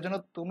সুবিধার জন্য,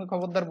 তুমি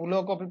খবরদার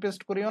ভুলেও কপি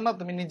পেস্ট করিও না,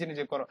 তুমি নিজে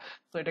নিজে করো।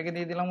 তো এটাকে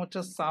দিয়ে দিলাম হচ্ছে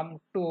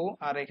সাম2,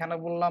 আর এখানে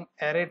বললাম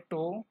array2,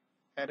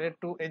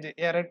 array2 এই যে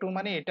array2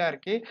 মানে এটা আর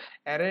কি,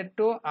 array2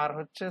 আর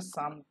হচ্ছে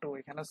সাম2,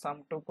 এখানে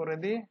সাম2 করে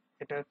দিই,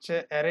 এটা হচ্ছে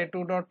array2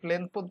 ডট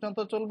লেন্থ পর্যন্ত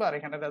চলবে, আর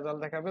এখানে রেজাল্ট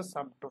দেখাবে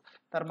সাম2।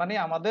 তার মানে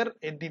আমাদের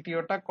এই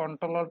দ্বিতীয়টা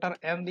কন্ট্রোল অল্টার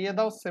এন দিয়ে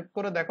দাও, সেভ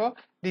করে দেখো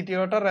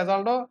দ্বিতীয়টার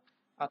রেজাল্টও,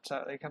 আচ্ছা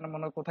এখানে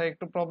মনে হয় কোথায়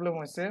একটু প্রবলেম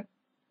হয়েছে,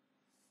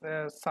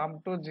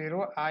 sum2 0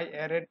 i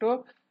array2,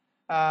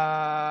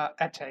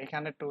 আচ্ছা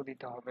এখানে 2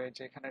 দিতে হবে,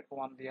 যে এখানে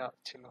 1 দেওয়া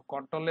ছিল,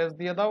 কন্ট্রোল এস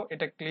দিয়ে দাও,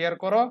 এটা ক্লিয়ার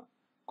করো,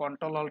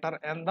 কন্ট্রোল অল্টার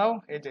এন দাও,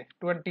 এই যে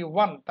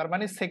 21, তার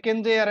মানে সেকেন্ড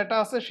যে অ্যারেটা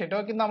আছে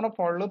সেটাও কিন্তু আমরা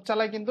ফর লুপ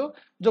চালাই কিন্তু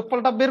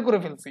যোগফলটা বের করে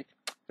ফেলছি।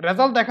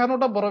 রেজাল্ট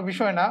দেখানোটা বড়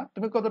বিষয় না,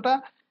 তুমি কতটা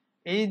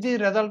এই যে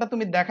রেজাল্টটা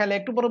তুমি দেখালে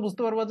একটু পরে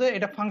বুঝতে পারবে যে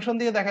এটা ফাংশন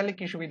দিয়ে দেখালে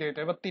কি সুবিধা হইতো।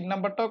 এবার 3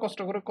 নাম্বারটাও কষ্ট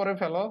করে করে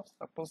ফেলো,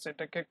 সাপোজ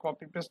এটাকে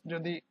কপি পেস্ট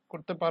যদি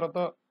করতে পারো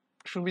তো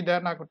সুবিধা,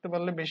 না করতে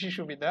পারলে বেশি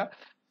সুবিধা।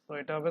 তো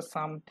এটা হবে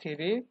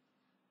সাম3,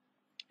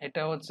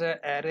 এটা হচ্ছে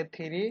array3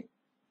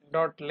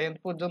 ডট লেন্থ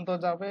পর্যন্ত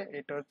যাবে,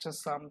 এটা হচ্ছে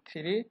সাম3,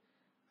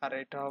 আর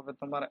এটা হবে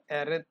তোমার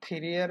array3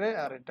 array,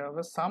 আর এটা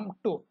হবে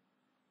সাম2।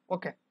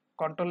 ওকে,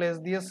 কন্ট্রোল এস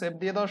দিয়ে সেভ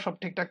দিয়ে দাও, সব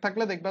ঠিকঠাক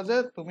থাকলে দেখবা যে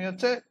তুমি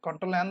হচ্ছে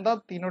কন্ট্রোল এন দাও,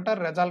 তিনোটার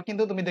রেজাল্ট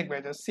কিন্তু তুমি দেখবে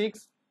যে 6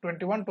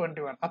 21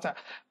 21। আচ্ছা,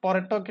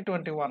 পরেরটাও কি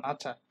 21?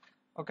 আচ্ছা,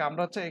 ওকে,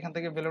 আমরা হচ্ছে এখান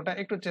থেকে ভ্যালুটা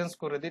একটু চেঞ্জ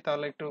করে দিই,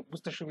 তাহলে একটু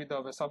বুঝতে সুবিধা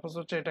হবে। সাপোজ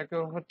হচ্ছে এটাকে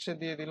হচ্ছে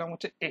দিয়ে দিলাম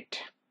হচ্ছে 8,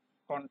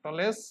 control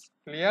S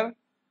clear,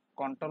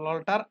 control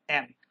alter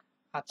N.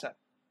 আচ্ছা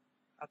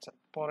আচ্ছা,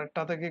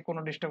 পরেরটা থেকে কোনো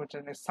ডিস্টার্ব হচ্ছে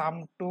না, সাম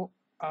টু,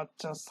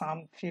 আচ্ছা সাম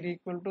 3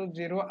 ইকুয়াল টু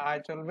 0, আই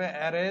চলবে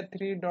অ্যারে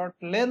 3 ডট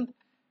লেন্থ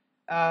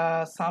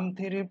সাম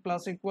 3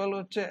 প্লাস ইকুয়াল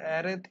হচ্ছে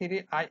অ্যারে 3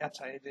 আই।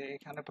 আচ্ছা, এই যে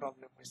এখানে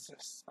প্রবলেম হয়েছে,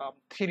 সাম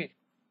 3,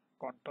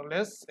 কন্ট্রোল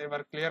এস,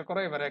 এবার ক্লিয়ার করো,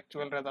 এবার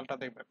অ্যাকচুয়াল রেজাল্টটা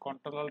দেখবে,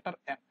 কন্ট্রোল অল্টার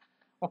এন।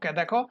 ওকে,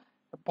 দেখো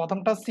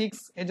প্রথমটা 6,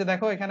 এই যে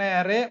দেখো এখানে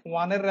অ্যারে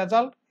 1 এর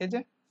রেজাল্ট, এই যে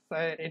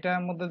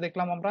এটার মধ্যে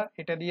দেখলাম আমরা,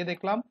 এটা দিয়ে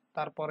দেখলাম,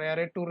 তারপরে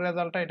অ্যারে 2 এর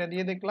রেজাল্টটা এটা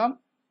দিয়ে দেখলাম,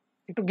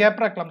 একটু গ্যাপ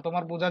রাখলাম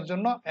তোমার বোঝার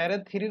জন্য, অ্যারে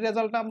 3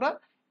 রেজাল্টটা আমরা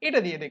এটা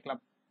দিয়ে দেখলাম।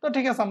 তো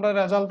ঠিক আছে, আমরা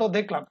রেজাল্ট তো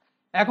দেখলাম।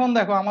 এখন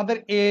দেখো আমাদের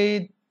এই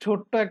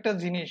ছোট্ট একটা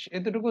জিনিস,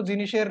 এতটুকু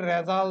জিনিসের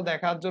রেজাল্ট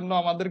দেখার জন্য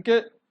আমাদেরকে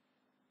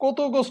কত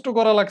কষ্ট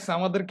করা লাগছে,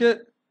 আমাদেরকে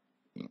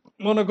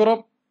মনে করো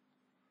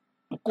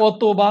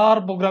কতবার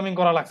প্রোগ্রামিং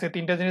করা লাগছে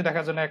তিনটা জিনিস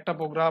দেখার জন্য, একটা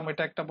প্রোগ্রাম,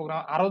 এটা একটা প্রোগ্রাম,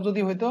 আরো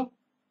যদি হইতো,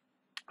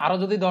 আরো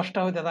যদি 10টা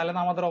হইতো তাহলে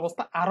না আমাদের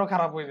অবস্থা আরো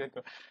খারাপ হয়ে যেত।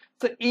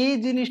 তো এই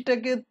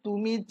জিনিসটাকে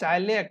তুমি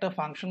চাইলে একটা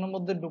ফাংশনের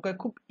মধ্যে ঢুকায়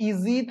খুব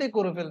ইজিতে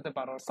করে ফেলতে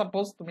পারো।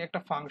 সাপোজ তুমি একটা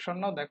ফাংশন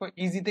নাও, দেখো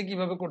ইজিতে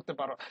কিভাবে করতে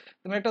পারো।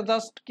 তুমি একটা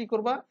জাস্ট কি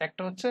করবা,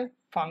 একটা হচ্ছে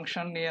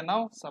ফাংশন নিয়ে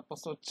নাও, সাপোজ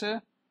হচ্ছে,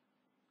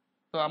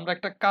 তো আমরা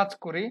একটা কাজ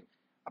করি,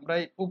 আমরা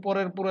এই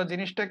উপরের পুরো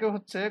জিনিসটাকে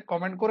হচ্ছে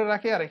কমেন্ট করে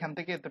রাখি, আর এখান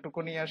থেকে এতটুকু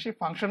নিয়ে আসি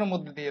ফাংশনের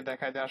মধ্যে দিয়ে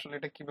দেখায় যে আসলে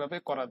এটা কিভাবে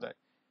করা যায়।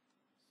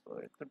 তো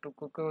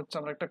এতটুকুকে হচ্ছে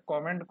আমরা একটা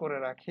কমেন্ট করে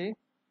রাখি,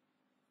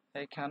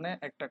 এখানে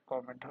একটা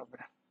কমেন্ট হবে,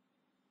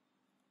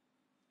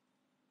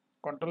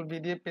 কন্ট্রোল ভি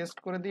দিয়ে পেস্ট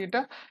করে দিই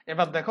এটা।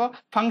 এবার দেখো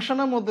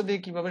ফাংশনের মধ্যে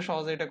দিয়ে কিভাবে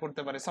সহজে এটা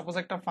করতে পারি। সাপোজ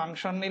একটা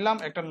ফাংশন নিলাম,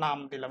 একটা নাম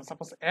দিলাম,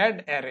 সাপোজ অ্যাড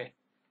অ্যারে,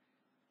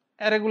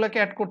 অ্যারে গুলাকে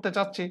অ্যাড করতে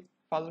চাচ্ছি,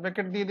 ফার্স্ট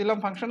ব্র্যাকেট দিয়ে দিলাম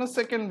ফাংশনের,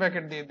 সেকেন্ড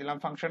ব্র্যাকেট দিয়ে দিলাম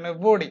ফাংশনের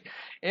বডি।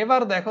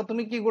 এবার দেখো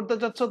তুমি কি করতে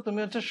চাচ্ছ, তুমি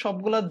হচ্ছে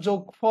সবগুলা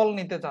যোগফল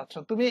নিতে চাচ্ছ।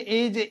 তুমি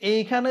এই যে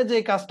এইখানে যে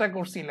কাজটা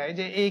করছিলা, এই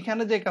যে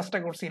এইখানে যে কাজটা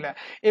করছিলা,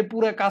 এই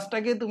পুরো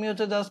কাজটাকে তুমি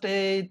হচ্ছে জাস্ট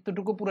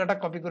এইটুকু পুরোটা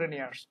কপি করে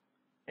নিয়ে আসছো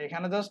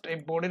এখানে, জাস্ট এই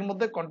বোর্ডের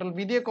মধ্যে কন্ট্রোল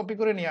ভি দিয়ে কপি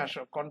করে নিয়ে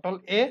আসো, কন্ট্রোল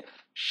এ,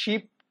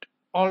 শিফট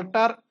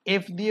অল্টার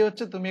এফ দিয়ে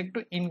হচ্ছে তুমি একটু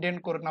ইনডেন্ট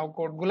করে নাও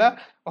কোডগুলা।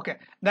 ওকে,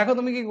 দেখো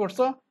তুমি কি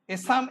করছো, এই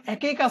সাম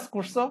একই কাজ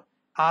করছো।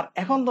 আর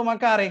এখন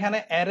তোমাকে আর এখানে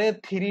অ্যারে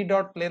 3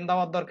 ডট লেন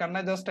দেওয়ার দরকার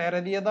নাই, জাস্ট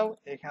অ্যারে দিয়ে দাও,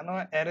 এখানেও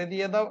অ্যারে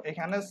দিয়ে দাও,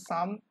 এখানে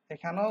সাম,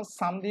 এখানেও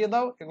সাম দিয়ে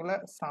দাও, এগুলা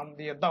সাম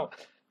দিয়ে দাও।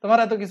 তোমার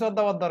এত কিছু আর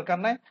দেওয়ার দরকার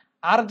নাই।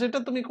 আর যেটা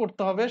তুমি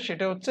করতে হবে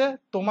সেটা হচ্ছে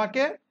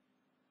তোমাকে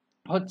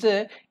হচ্ছে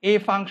এই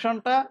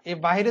ফাংশনটা এই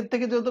বাইরের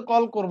থেকে যেহেতু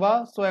কল করবা,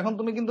 সো এখন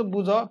তুমি কিন্তু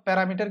বুঝো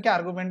প্যারামিটার কি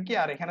আর্গুমেন্ট কি।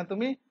 আর এখানে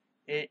তুমি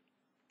এই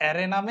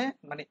অ্যারে নামে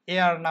মানে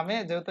এআর নামে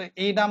যেহেতু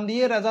এই নাম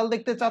দিয়ে রেজাল্ট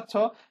দেখতে চাচ্ছ,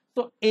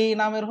 তো এই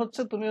নামের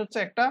হচ্ছে তুমি হচ্ছে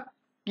একটা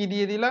কি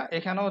দিয়ে দিলা,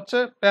 এখানে হচ্ছে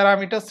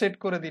প্যারামিটার সেট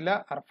করে দিলা।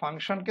 আর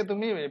ফাংশনকে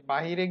তুমি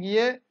বাহিরে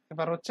গিয়ে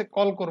এবার হচ্ছে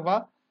কল করবা,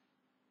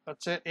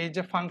 হচ্ছে এই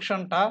যে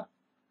ফাংশনটা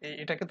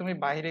এটাকে তুমি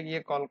বাহিরে গিয়ে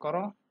কল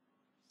করো,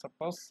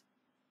 suppose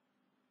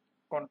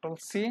control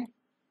C,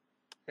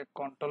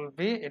 control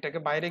V, এটাকে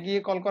বাইরে গিয়ে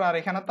কল করো। আর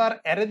এখানে তো আর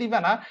অ্যারে দিবে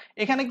না,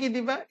 এখানে কি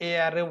দিবা, এই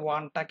অ্যারে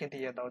 1টাকে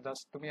দিয়ে দাও,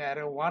 জাস্ট তুমি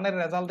অ্যারে 1 এর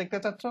রেজাল্ট দেখতে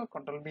চাচ্ছ,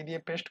 কন্ট্রোল ভি দিয়ে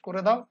পেস্ট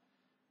করে দাও।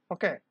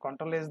 ওকে,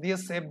 কন্ট্রোল এস দিয়ে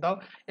সেভ দাও।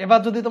 এবার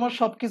যদি তোমার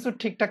সবকিছু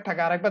ঠিকঠাক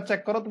থাকে আরেকবার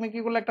চেক করো, তুমি কি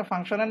করলে, একটা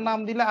ফাংশনের নাম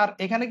দিলা, আর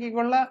এখানে কি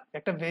করলা,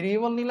 একটা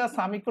ভেরিয়েবল নিলা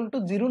সাম ইকুয়াল টু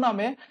 0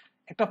 নামে,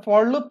 একটা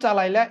ফর লুপ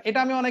চালাইলা। এটা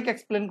আমি অনেক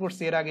এক্সপ্লেন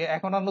করছি এর আগে,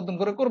 এখন আর নতুন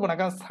করে করবো না,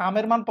 কারণ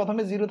সামের মান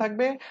প্রথমে 0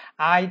 থাকবে,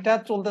 আইটা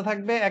চলতে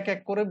থাকবে, এক এক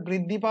করে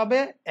বৃদ্ধি পাবে,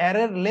 এর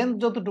লেন্থ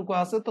যতটুকু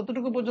আছে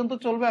ততটুকু পর্যন্ত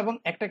চলবে, এবং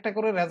একটা একটা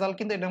করে রেজাল্ট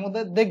কিন্তু এটার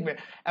মধ্যে দেখবে।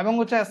 এবং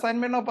হচ্ছে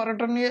অ্যাসাইনমেন্ট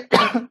অপারেটর নিয়ে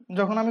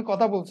যখন আমি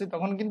কথা বলছি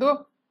তখন কিন্তু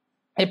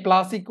এই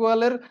প্লাস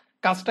ইকুয়ালের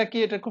কাজটা কি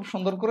এটা খুব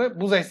সুন্দর করে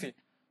বুঝাইছি।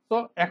 তো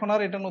এখন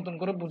আর এটা নতুন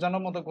করে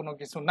বোঝানোর মতো কোনো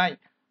কিছু নাই।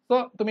 তো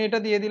তুমি এটা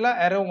দিয়ে দিলা,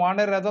 অ্যারো 1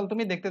 এর রেজাল্ট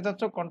তুমি দেখতে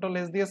চাচ্ছ, কন্ট্রোল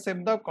এস দিয়ে সেভ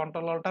দাও,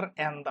 কন্ট্রোল অল্টার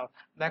এন দাও।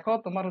 দেখো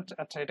তোমার হচ্ছে,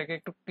 আচ্ছা এটাকে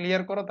একটু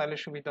ক্লিয়ার করো তাহলে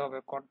সুবিধা হবে,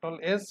 control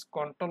S,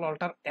 control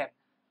alter N.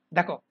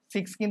 দেখো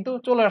 6 কিন্তু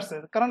চলে আসছে,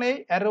 কারণ এই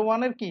অ্যারো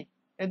 1 এর কি,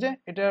 এই যে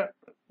এটা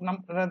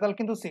রেজাল্ট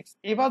কিন্তু 6।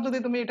 এবার যদি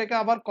তুমি এটাকে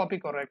আবার কপি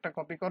করো, একটা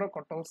কপি করো,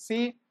 কন্ট্রোল সি,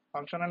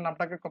 ফাংশনের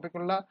নামটাকে কপি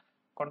করলা,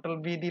 কন্ট্রোল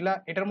ভি দিলা,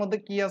 এটার মধ্যে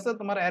কি আছে,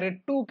 তোমার অ্যারে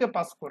 2 কে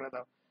পাস করে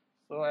দাও।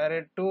 তো অ্যারে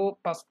 2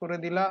 পাস করে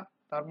দিলা,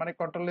 তার মানে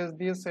কন্ট্রোল এস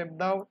দিয়ে সেভ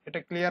দাও, এটা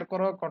ক্লিয়ার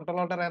করো, কন্ট্রোল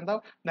অল্টার এন দাও।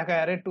 দেখো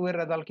অ্যারে 2 এর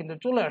রেজাল্ট কিন্তু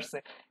চলে আসছে।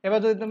 এবার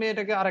যদি তুমি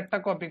এটাকে আরেকটা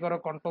কপি করো,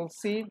 কন্ট্রোল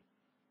সি,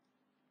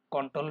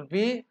 কন্ট্রোল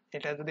ভি,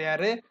 এটা যদি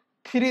অ্যারে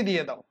 3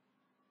 দিয়ে দাও,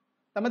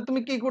 তার মানে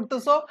তুমি কি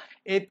করতেছো,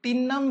 এই 3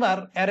 নাম্বার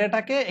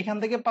অ্যারেটাকে এখান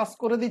থেকে পাস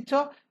করে দিচ্ছ।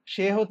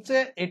 সে হচ্ছে,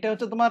 এটা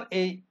হচ্ছে তোমার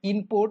এই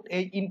ইনপুট,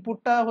 এই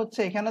ইনপুটটা হচ্ছে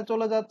এখানে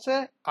চলে যাচ্ছে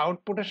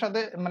আউটপুটের সাথে,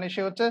 মানে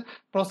সে হচ্ছে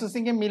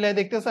প্রসেসিং এ মিলাই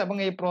দেখতেছে, এবং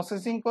এই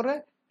প্রসেসিং করে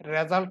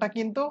রেজাল্টটা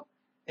কিন্তু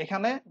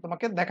এখানে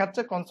তোমাকে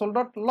দেখাচ্ছে কনসোল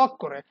ডট লগ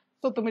করে।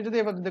 তো তুমি যদি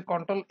এবার যদি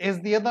কন্ট্রোল এস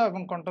দিয়ে দাও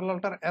এবং কন্ট্রোল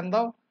অল্টার এন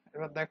দাও,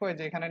 এবার দেখো এই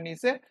যে এখানে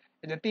নিচে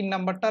এই যে 3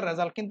 নাম্বারটা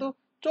রেজাল্ট কিন্তু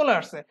চলে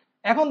আসছে।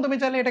 এখন তুমি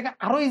চাইলে এটাকে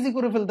আরো ইজি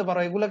করে ফেলতে পারো,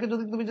 এগুলাকে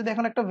যদি তুমি যদি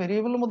এখন একটা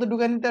ভেরিয়েবলের মধ্যে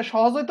ঢুকাই নিতে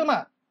সহজ হইতো না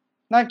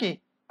নাকি?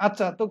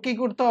 আচ্ছা, তো কি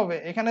করতে হবে,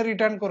 এখানে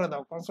রিটার্ন করে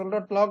দাও, কনসোল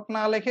ডট লগ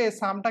না লিখে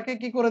সামটাকে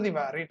কি করে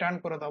দিবা, রিটার্ন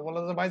করে দাও, বলো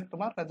যে ভাই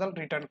তোমার রেজাল্ট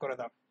রিটার্ন করে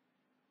দাও।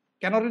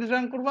 কেন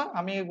রিটার্ন করবা,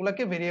 আমি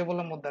এগুলাকে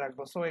ভেরিয়েবলের মধ্যে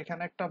রাখবো। সো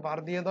এখানে একটা var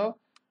দিয়ে দাও,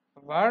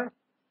 var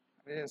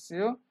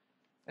ratio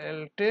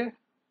LT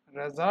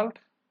result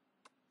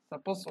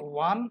suppose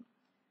 1।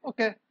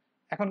 ওকে,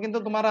 এখন কিন্তু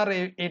তোমার আর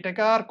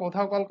এটাকে আর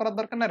কোথাও কল করার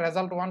দরকার নেই,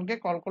 রেজাল্ট 1 কে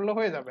কল করলে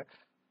হয়ে যাবে।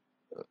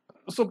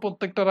 সো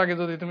প্রত্যেকটার আগে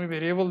যদি তুমি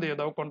ভেরিয়েবল দিয়ে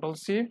দাও, কন্ট্রোল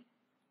সি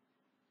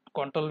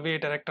কন্ট্রোল ভি,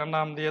 এটার একটা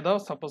নাম দিয়ে দাও,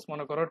 সাপোজ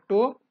মনে করো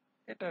 2,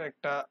 এটার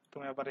একটা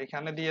তুমি আবার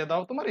এখানে দিয়ে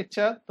দাও, তোমার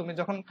ইচ্ছা। তুমি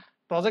যখন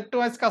প্রজেক্ট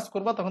ওয়াইজ কাজ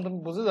করবা তখন তুমি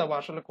বুঝে যাবে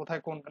আসলে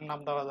কোথায় কোন নাম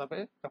দেওয়া যাবে।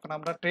 যখন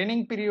আমরা ট্রেনিং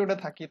পিরিয়ডে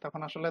থাকি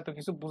তখন আসলে এত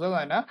কিছু বোঝা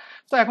যায় না।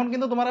 তো এখন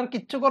কিন্তু তোমার আর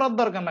কিচ্ছু করার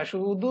দরকার নাই,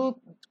 শুধু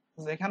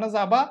যেখানে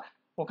যাবা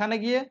ওখানে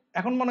গিয়ে,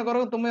 এখন মনে করো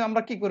তুমি,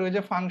 আমরা কি করি ওই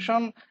যে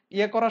ফাংশন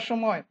ইয়ে করার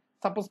সময়,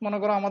 সাপোজ মনে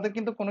করো আমাদের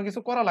কিন্তু কোনো কিছু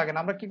করা লাগে না,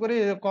 আমরা কি করি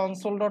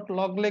কনসোল ডট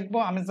লগ লিখবো,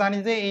 আমি জানি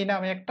যে এই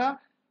নামে একটা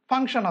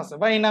ফাংশন আছে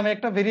বা এই নামে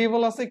একটা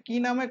ভেরিয়েবল আছে, কি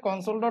নামে,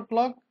 কনসোল ডট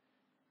লগ,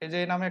 এই যে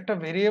এই নামে একটা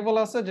ভেরিয়েবল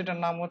আছে যেটার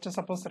নাম হচ্ছে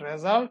সাপোজ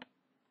রেজাল্ট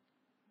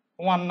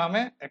 1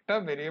 নামে একটা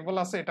ভেরিয়েবল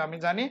আছে, এটা আমি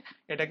জানি।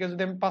 এটাকে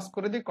যদি আমি পাস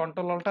করে দিই,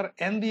 কন্ট্রোল অল্টার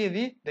এন দিয়ে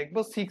দিই, দেখবো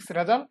 6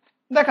 রেজাল্ট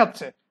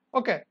দেখাচ্ছে।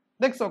 ওকে,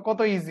 দেখছো কত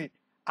ইজি।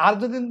 আর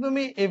যদি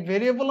তুমি এই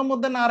ভেরিয়েবলের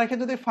মধ্যে না রেখে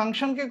যদি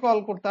ফাংশনকে কল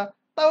করতা,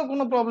 তাও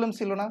কোনো প্রবলেম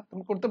ছিল না,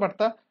 তুমি করতে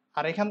পারতা।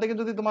 আর এখান থেকে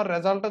যদি তোমার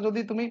রেজাল্টটা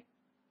যদি তুমি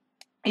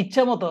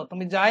ইচ্ছা মতো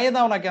তুমি যাই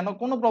দাও না কেন,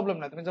 কোনো প্রবলেম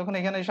নাই, তুমি যখন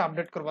এখানে এসে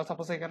আপডেট করবা,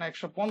 সাপোজ এখানে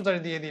 150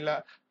 দিয়ে দিলা,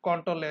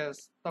 কন্ট্রোল এস,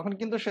 তখন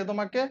কিন্তু সে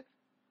তোমাকে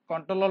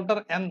কন্ট্রোল অল্টার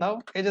এন দাও,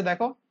 এই যে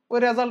দেখো ওই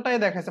রেজাল্টটাই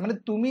দেখাচ্ছে। মানে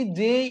তুমি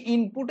যে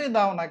ইনপুটে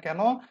দাও না কেন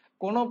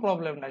কোনো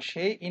প্রবলেম নাই,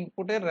 সেই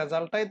ইনপুটের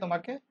রেজাল্টটাই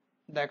তোমাকে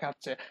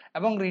দেখাচ্ছে।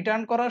 এবং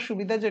রিটার্ন করার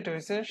সুবিধা যেটা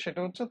হয়েছে সেটা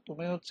হচ্ছে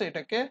তুমি হচ্ছে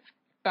এটাকে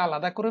একটা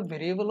আলাদা করে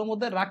ভেরিয়েবলের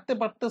মধ্যে রাখতে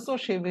পারতেছো,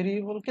 সেই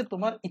ভেরিয়েবলকে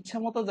তোমার ইচ্ছা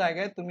মতো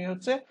জায়গায় তুমি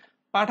হচ্ছে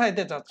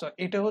পাঠাইতে চাচ্ছ,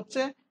 এটা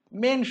হচ্ছে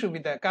মেইন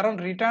সুবিধা। কারণ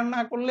রিটার্ন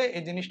না করলে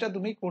এই জিনিসটা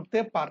তুমি করতে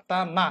পারতা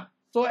না।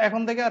 তো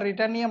এখন থেকে আর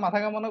রিটার্ন নিয়ে মাথা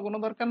ঘামানোর কোনো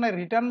দরকার নাই।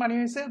 রিটার্ন মানে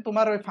হয়েছে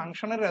তোমার ওই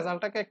ফাংশনের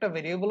রেজাল্টটাকে একটা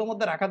ভেরিয়েবলের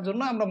মধ্যে রাখার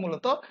জন্য আমরা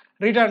মূলত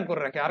রিটার্ন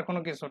করে রাখি, আর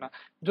কোনো কিছু না।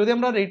 যদি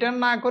আমরা রিটার্ন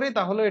না করি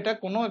তাহলে এটা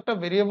কোনো একটা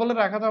ভেরিয়েবলে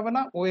রাখা যাবে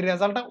না, ওই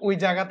রেজাল্টটা ওই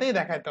জায়গাতেই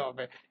দেখাইতে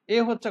হবে। এ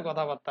হচ্ছে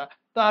কথাবার্তা।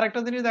 তো আরেকটা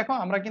জিনিস দেখো,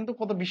 আমরা কিন্তু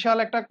কত বিশাল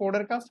একটা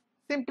কোডের কাজ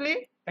সিম্পলি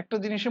একটা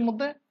জিনিসের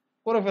মধ্যে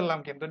করে ফেললাম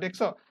কিন্তু,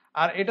 দেখছো?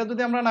 আর এটা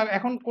যদি আমরা না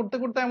এখন করতে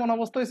করতে এমন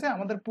অবস্থা হয়েছে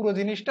আমাদের পুরো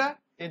জিনিসটা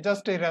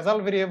জাস্ট এই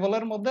রেজাল্ট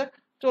ভেরিয়েবলের মধ্যে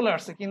চলে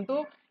আসছে। কিন্তু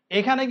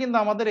এখানে কিন্তু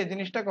আমাদের এই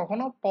জিনিসটা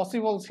কখনো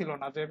পসিবল ছিল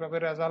না, যেভাবে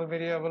রেজাল্ট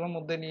ভেরিয়েবলের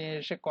মধ্যে নিয়ে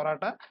এসে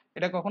করাটা,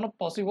 এটা কখনো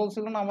পসিবল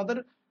ছিল না আমাদের।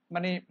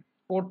 মানে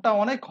কোডটা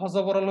অনেক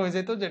হজবরল হয়ে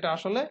যেত, যেটা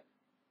আসলে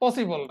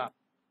পসিবল না।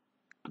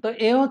 তো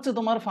এ হচ্ছে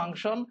তোমার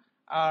ফাংশন,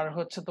 আর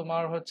হচ্ছে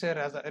তোমার হচ্ছে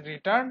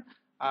রিটার্ন,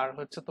 আর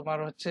হচ্ছে তোমার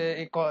হচ্ছে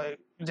এই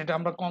যেটা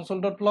আমরা কনসোল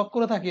ডট লগ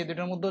করে থাকি, এই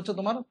দুটার মধ্যে হচ্ছে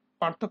তোমার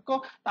পার্থক্য।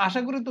 তো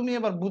আশা করি তুমি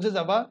এবার বুঝে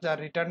যাবা, যা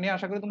রিটার্ন নিয়ে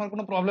আশা করি তোমার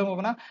কোনো প্রবলেম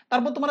হবে না।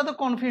 তারপর তোমার এত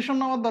কনফিউশন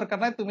নেওয়ার দরকার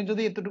নাই, তুমি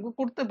যদি এতটুকু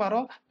করতে পারো,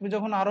 তুমি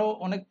যখন আরো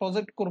অনেক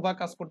প্রজেক্ট করবা,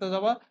 কাজ করতে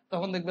যাবা,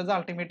 তখন দেখবে যে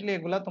আলটিমেটলি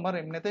এগুলা তোমার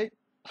এমনিতেই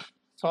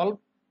সলভ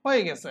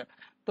হয়ে গেছে।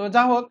 তো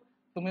যা হোক,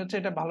 তুমি হচ্ছে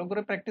এটা ভালো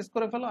করে প্র্যাকটিস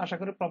করে ফেলো, আশা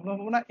করি প্রবলেম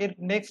হবে না। এর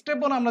নেক্সট স্টেপ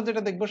আমরা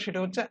যেটা দেখবো সেটা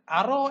হচ্ছে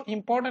আরো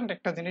ইম্পর্টেন্ট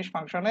একটা জিনিস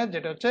ফাংশনের,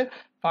 যেটা হচ্ছে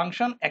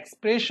ফাংশন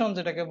এক্সপ্রেশন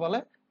যেটাকে বলে,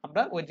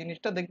 আমরা ওই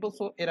জিনিসটা দেখবো।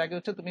 সো এর আগে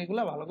হচ্ছে তুমি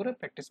এগুলা ভালো করে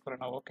প্র্যাকটিস করে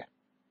নাও। ওকে।